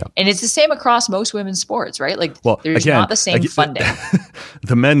everything. Yeah. And it's the same across most women's sports, right? Like, there's again, not the same funding.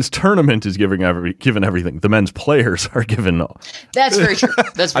 The men's tournament is given everything. The men's players are given. That's very true.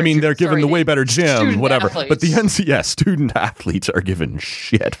 They're given the way better gym, student whatever. athletes. But the student athletes are given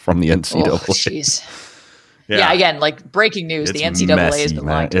shit from the NCAA. Oh, jeez. Yeah, again, like breaking news, It's the NCAA messy, has been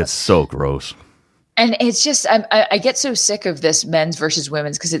lying to It's us. so gross. And it's just, I get so sick of this men's versus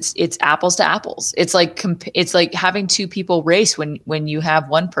women's because it's apples to apples. It's like having two people race when you have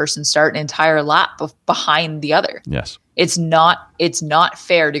one person start an entire lap behind the other. Yes. It's not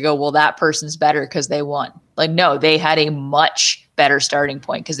fair to go, well, that person's better because they won. Like, no, they had a much better starting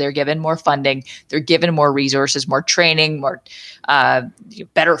point because they're given more funding, they're given more resources, more training, more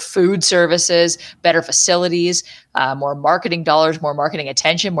better food services, better facilities, more marketing dollars, more marketing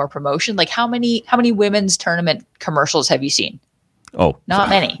attention, more promotion. Like, how many women's tournament commercials have you seen? Oh, not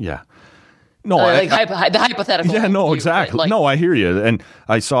many. Yeah. No, the hypothetical. Yeah, no, view, exactly. right? No, I hear you. And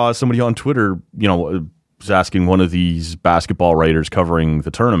I saw somebody on Twitter, was asking one of these basketball writers covering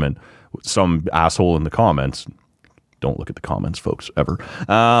the tournament, some asshole in the comments, don't look at the comments, folks, ever,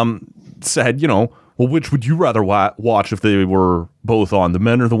 said, well, which would you rather watch if they were both on, the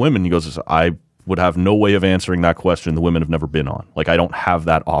men or the women? He goes, I would have no way of answering that question. The women have never been on. Like, I don't have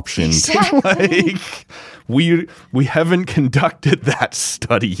that option. Exactly. We haven't conducted that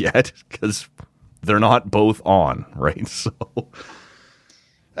study yet because they're not both on, right? So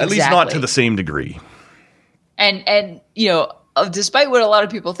at least not to the same degree. And despite what a lot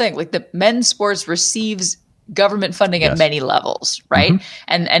of people think, like, the men's sports receives government funding at many levels, right?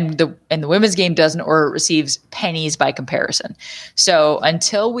 Mm-hmm. And the women's game doesn't, or receives pennies by comparison. So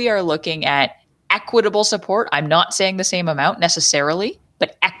until we are looking at equitable support, I'm not saying the same amount necessarily,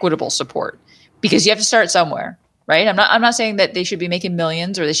 but equitable support, because you have to start somewhere, right? I'm not saying that they should be making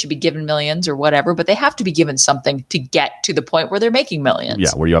millions or they should be given millions or whatever, but they have to be given something to get to the point where they're making millions. Yeah,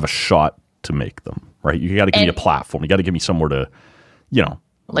 where you have a shot to make them, right? You got to give me a platform. You got to give me somewhere to,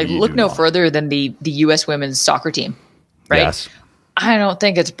 like, look no further than the U.S. women's soccer team, right? Yes. I don't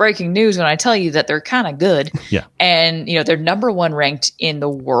think it's breaking news when I tell you that they're kind of good. Yeah. And, they're number one ranked in the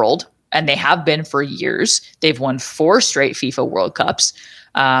world, and they have been for years. They've won 4 straight FIFA World Cups.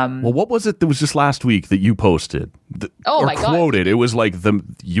 Well, what was it that was just last week that you posted? My God. Quoted? It was like the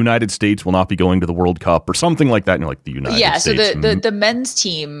United States will not be going to the World Cup or something like that. And you're like, the United States. Yeah, so the men's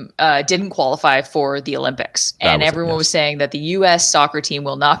team didn't qualify for the Olympics. And everyone was saying that the U.S. soccer team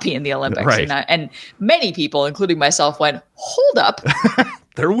will not be in the Olympics. Right. And many people, including myself, went, hold up.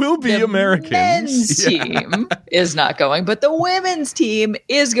 There will be Americans. The men's team is not going, but the women's team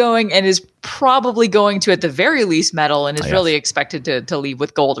is going and is probably going to, at the very least, medal and is really expected to leave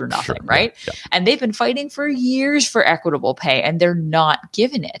with gold or nothing, right? Yeah. And they've been fighting for years for equitable pay, and they're not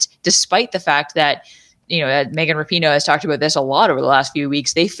given it, despite the fact that, Megan Rapinoe has talked about this a lot over the last few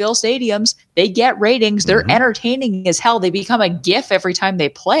weeks. They fill stadiums, they get ratings, they're entertaining as hell. They become a GIF every time they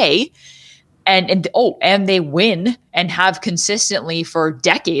play. And they win and have consistently for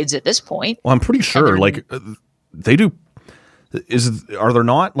decades at this point. Well, I'm pretty sure, they do. Are there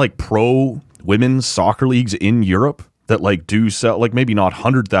not like pro women's soccer leagues in Europe that do sell, maybe not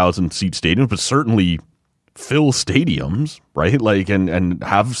 100,000 seat stadiums, but certainly fill stadiums, right? And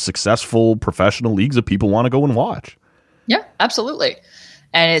have successful professional leagues that people want to go and watch. Yeah, absolutely.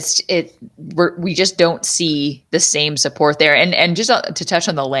 And we just don't see the same support there. And just to touch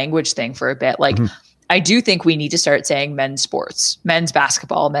on the language thing for a bit, I do think we need to start saying men's sports, men's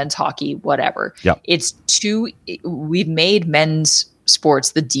basketball, men's hockey, whatever. Yeah. We've made men's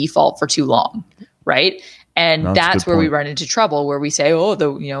sports the default for too long, right? And that's where we run into trouble, where we say,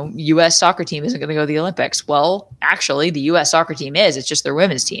 the U.S. soccer team isn't going to go to the Olympics. Well, actually, the U.S. soccer team is. It's just their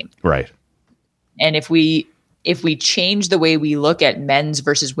women's team. Right. And if we change the way we look at men's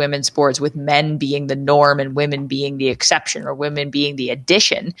versus women's sports, with men being the norm and women being the exception, or women being the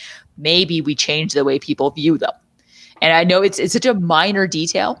addition, maybe we change the way people view them. And I know it's such a minor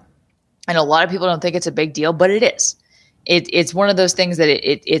detail, and a lot of people don't think it's a big deal, but it is. It's one of those things that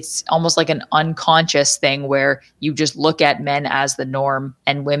it's almost like an unconscious thing where you just look at men as the norm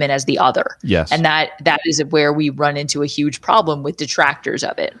and women as the other. Yes. And that is where we run into a huge problem with detractors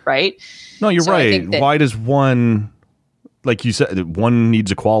of it, right? No, you're right. Why does one, like you said, one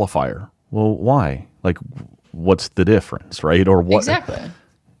needs a qualifier? Well, why? What's the difference, right? Or what? Exactly.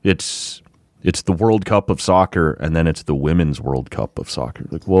 It's the World Cup of soccer, and then it's the Women's World Cup of soccer.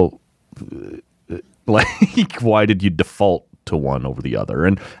 Why did you default to one over the other?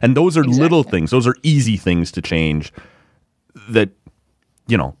 And those are little things. Those are easy things to change. that,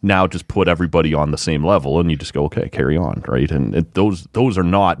 you know, now just put everybody on the same level and you just go, okay, carry on, right? And those are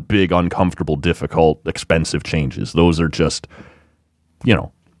not big, uncomfortable, difficult, expensive changes. Those are just, you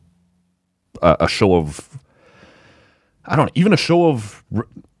know, a show of,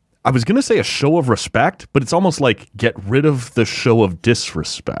 I was going to say a show of respect, but it's almost like get rid of the show of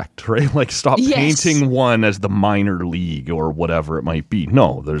disrespect, right? Like stop painting one as the minor league or whatever it might be.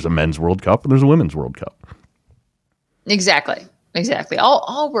 No, there's a men's World Cup and there's a women's World Cup. Exactly.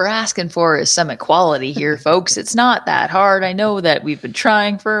 All we're asking for is some equality here, folks. It's not that hard. I know that we've been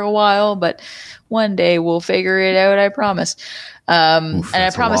trying for a while, but one day we'll figure it out. I promise. And I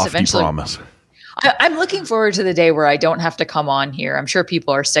promise eventually. I'm looking forward to the day where I don't have to come on here. I'm sure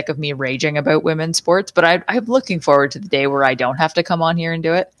people are sick of me raging about women's sports, but I'm looking forward to the day where I don't have to come on here and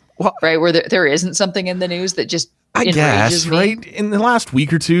do it. Well, right, where there isn't something in the news that just enrages me. Right? In the last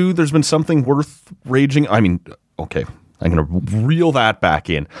week or two, there's been something worth raging. I mean, okay. I'm going to reel that back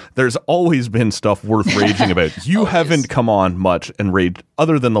in. There's always been stuff worth raging about. You haven't come on much and raged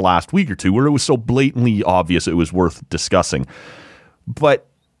other than the last week or two where it was so blatantly obvious it was worth discussing. But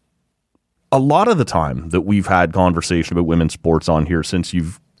a lot of the time that we've had conversation about women's sports on here since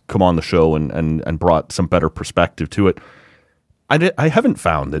you've come on the show and brought some better perspective to it, I haven't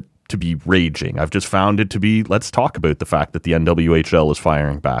found it to be raging. I've just found it to be, let's talk about the fact that the NWHL is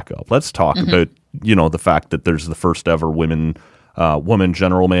firing back up. Let's talk about, you know, the fact that there's the first ever woman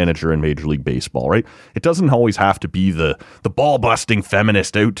general manager in Major League Baseball, right? It doesn't always have to be the ball-busting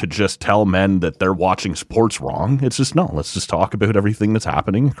feminist out to just tell men that they're watching sports wrong. It's just, no, let's just talk about everything that's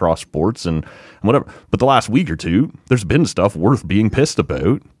happening across sports and whatever. But the last week or two, there's been stuff worth being pissed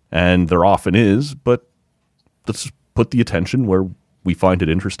about, and there often is, but let's put the attention where we find it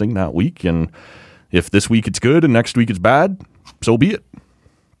interesting that week. And if this week it's good and next week it's bad, so be it.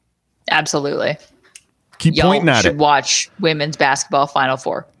 Absolutely. Keep pointing at it. You should watch women's basketball Final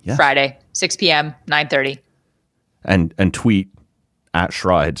Four Friday, 6 p.m., 9:30. And tweet at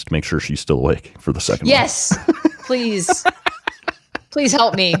Shrides to make sure she's still awake for the second one. Yes, please. Please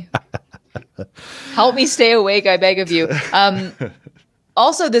help me. Help me stay awake, I beg of you.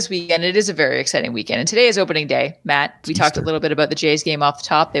 Also this weekend, it is a very exciting weekend. And today is opening day, Matt. We talked a little bit about the Jays game off the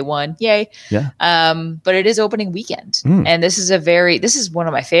top. They won. Yay. Yeah. But it is opening weekend. And this is one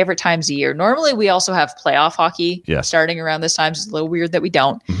of my favorite times of year. Normally we also have playoff hockey starting around this time. So it's a little weird that we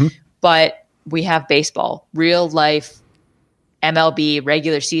don't. But we have baseball, real life MLB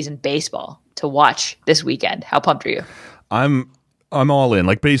regular season baseball to watch this weekend. How pumped are you? I'm all in.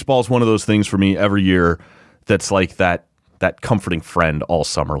 Like, baseball's one of those things for me every year that's like that comforting friend all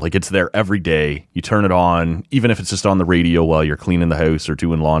summer. Like, it's there every day. You turn it on, even if it's just on the radio while you're cleaning the house or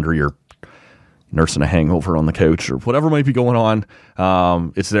doing laundry or nursing a hangover on the couch or whatever might be going on.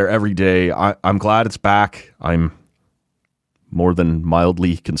 It's there every day. I'm glad it's back. I'm more than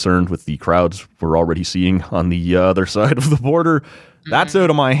mildly concerned with the crowds we're already seeing on the other side of the border. That's out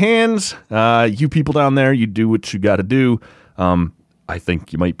of my hands. You people down there, you do what you got to do. I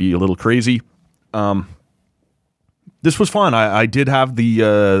think you might be a little crazy. This was fun. I did have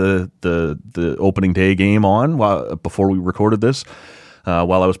the opening day game on before we recorded this.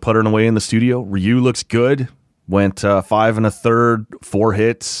 While I was puttering away in the studio, Ryu looks good. Went 5 1/3, 4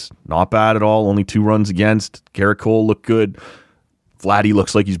 hits, not bad at all. Only 2 runs against. Garrett Cole looked good. Vladdy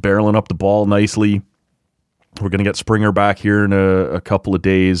looks like he's barreling up the ball nicely. We're gonna get Springer back here in a couple of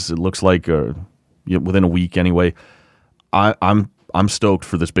days. It looks like within a week anyway. I'm stoked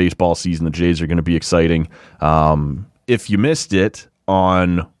for this baseball season. The Jays are going to be exciting. If you missed it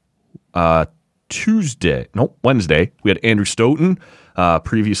on Wednesday, we had Andrew Stoughton,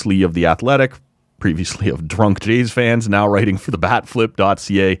 previously of The Athletic, previously of Drunk Jays Fans, now writing for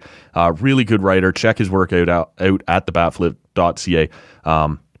thebatflip.ca. Really good writer. Check his work out at thebatflip.ca.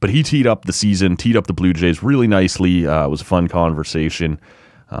 But he teed up the season, teed up the Blue Jays really nicely. It was a fun conversation.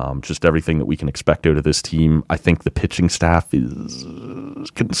 Just everything that we can expect out of this team. I think the pitching staff is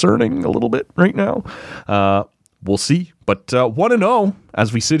concerning a little bit right now. We'll see. But 1-0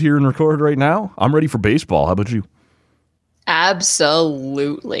 as we sit here and record right now. I'm ready for baseball. How about you?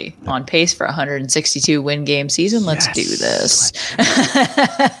 Absolutely. On pace for a 162 win game season. Let's do this.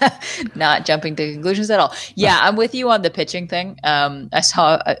 Not jumping to conclusions at all. Yeah, I'm with you on the pitching thing. I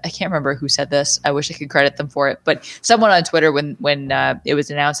can't remember who said this. I wish I could credit them for it. But someone on Twitter, when it was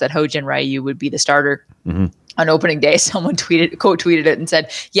announced that Ho-Jin Ryu would be the starter on opening day, someone quote tweeted it and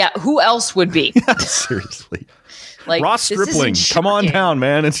said, yeah, who else would be? Seriously. Like, Ross Stripling, come on down,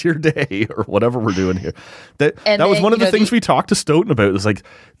 man. It's your day, or whatever we're doing here. That was one of the things we talked to Stoughton about. It was like,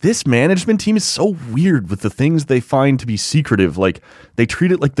 this management team is so weird with the things they find to be secretive. Like, they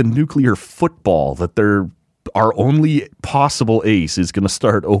treat it like the nuclear football, that they're our only possible ace is going to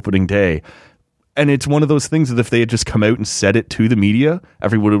start opening day. And it's one of those things that if they had just come out and said it to the media,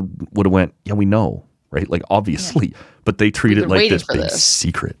 everyone would have went, yeah, we know, right? Like, obviously. Yeah. But they treat it like this big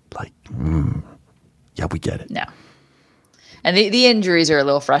secret. Like, yeah, we get it. No. And the injuries are a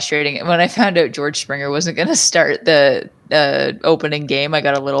little frustrating. When I found out George Springer wasn't going to start the opening game, I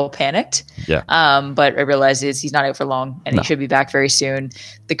got a little panicked. Yeah. But I realized he's not out for long, and he should be back very soon.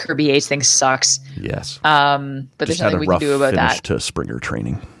 The Kirby Yates thing sucks. Yes. But there's nothing we can do about that. To Springer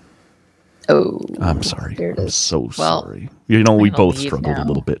training. Oh, I'm sorry. I'm so sorry. We both struggled a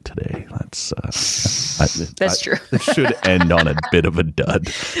little bit today. That's true. It should end on a bit of a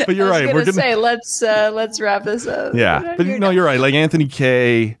dud. But you're right. We're gonna say let's wrap this up. Yeah, but you're right. Like Anthony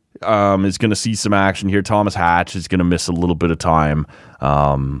Kay is going to see some action here. Thomas Hatch is going to miss a little bit of time.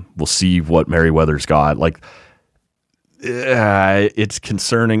 We'll see what Merriweather's got. Like, it's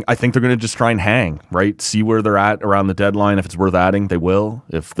concerning. I think they're going to just try and hang, right? See where they're at around the deadline. If it's worth adding, they will.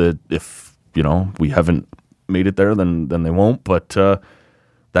 If we haven't made it there, then they won't. But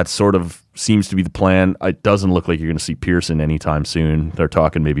that sort of seems to be the plan. It doesn't look like you're going to see Pearson anytime soon. They're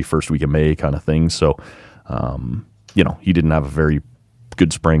talking maybe first week of May kind of thing. So, he didn't have a very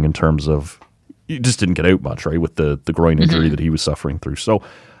good spring in terms of, he just didn't get out much, right, with the groin injury that he was suffering through. So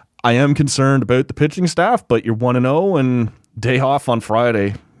I am concerned about the pitching staff, but you're 1-0 and day off on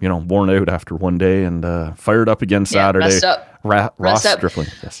Friday, worn out after one day and fired up again Saturday. Messed up. Ross Stripling,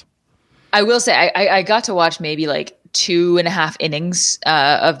 yes. I will say I got to watch maybe like 2.5 innings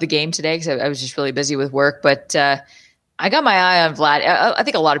of the game today because I was just really busy with work. But I got my eye on Vlad. I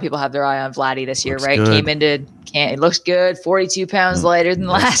think a lot of people have their eye on Vladdy this year, right? Good. It looks good. 42 pounds lighter than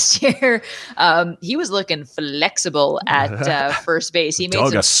last year. He was looking flexible at first base. He made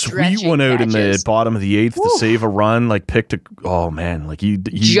dug a sweet one out catches. In the bottom of the 8th to save a run. Like he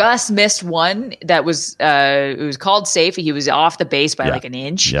just missed one that was it was called safe. He was off the base by like an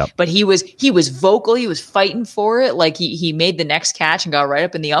inch. Yep. But he was vocal. He was fighting for it. Like he made the next catch and got right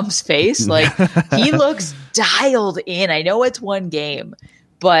up in the ump's face. Like he looks dialed in. I know it's one game,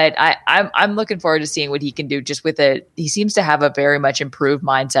 but I'm looking forward to seeing what he can do just with it. He seems to have a very much improved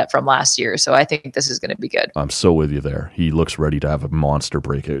mindset from last year. So I think this is going to be good. I'm so with you there. He looks ready to have a monster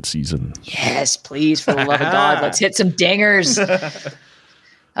breakout season. Yes, please, for the love of God, let's hit some dingers.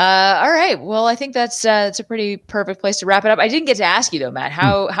 All right. Well, I think that's a pretty perfect place to wrap it up. I didn't get to ask you though, Matt,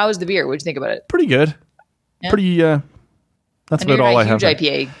 how is the beer? What did you think about it? Pretty good. Yeah. Pretty, that's about all I have. Huge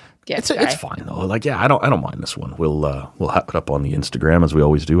IPA. It's fine though. Like, yeah, I don't mind this one. We'll have it up on the Instagram as we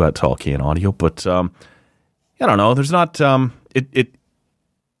always do at Tall Can Audio. But I don't know. There's not it.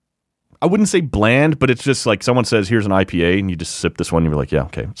 I wouldn't say bland, but it's just like someone says, "Here's an IPA," and you just sip this one. And you're like, "Yeah,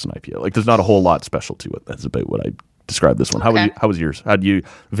 okay, it's an IPA." Like, there's not a whole lot special to it. That's about what I describe this one. Okay. How was yours? How do you?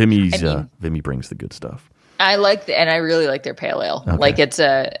 Vimy brings the good stuff. I I really like their pale ale. Okay. Like it's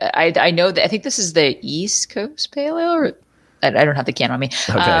I know that I think this is the East Coast pale ale. Or, I don't have the can on me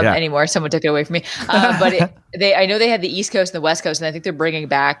anymore. Someone took it away from me. But I know they had the East Coast and the West Coast, and I think they're bringing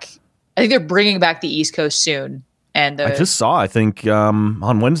back the East Coast soon. And I just saw, I think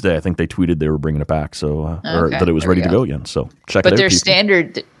on Wednesday, I think they tweeted they were bringing it back, so or that it was ready to go again. So check it out. But their people.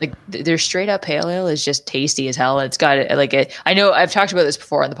 standard, like their straight up pale ale, is just tasty as hell. It's got I know I've talked about this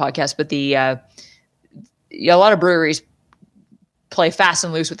before on the podcast, but a lot of breweries play fast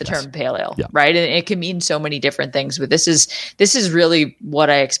and loose with the term pale ale, right? And it can mean so many different things. But this is really what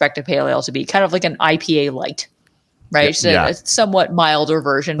I expect a pale ale to be, kind of like an IPA light, right? So a somewhat milder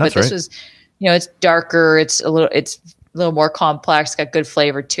version. That's but this was, it's darker. It's a little more complex. Got good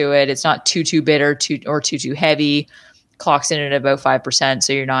flavor to it. It's not too bitter, too heavy. Clocks in at about 5%.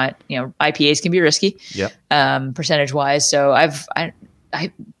 So you're not, IPAs can be risky, percentage wise. So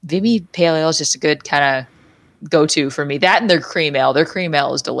Vimy pale ale is just a good kind of go-to for me. That and their cream ale. Their cream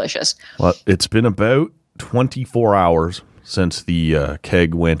ale is delicious. Well, it's been about 24 hours since the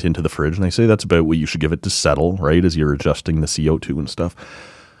keg went into the fridge, and they say that's about what you should give it to settle, right, as you're adjusting the CO2 and stuff.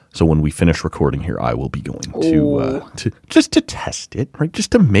 So when we finish recording here, I will be going to just to test it, right, just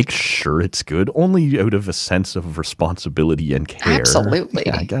to make sure it's good, only out of a sense of responsibility and care. Absolutely.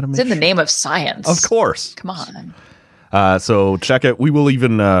 Yeah, I gotta make it's in the name of science. Of course. Come on. So check it. We will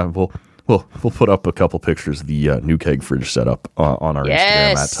even We'll put up a couple pictures of the new keg fridge setup on our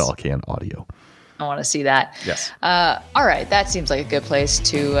Instagram at Tall Can Audio. I want to see that. Yes. All right. That seems like a good place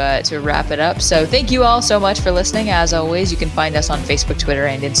to wrap it up. So thank you all so much for listening. As always, you can find us on Facebook, Twitter,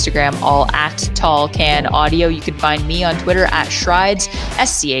 and Instagram, all at Tall Can Audio. You can find me on Twitter at Schreids,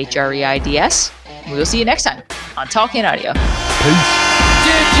 SCHREIDS. We will see you next time on Tall Can Audio. Peace.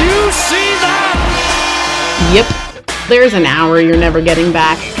 Did you see that? Yep. There's an hour you're never getting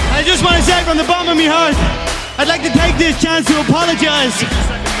back. I just want to say from the bottom of my heart, I'd like to take this chance to apologize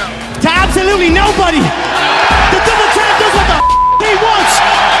to absolutely nobody. The double champ does what the he wants.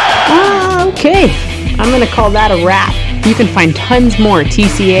 Okay, I'm going to call that a wrap. You can find tons more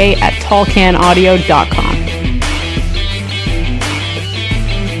TCA at tallcanaudio.com.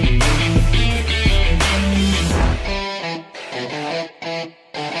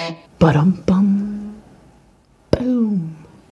 Ba-dum-bum.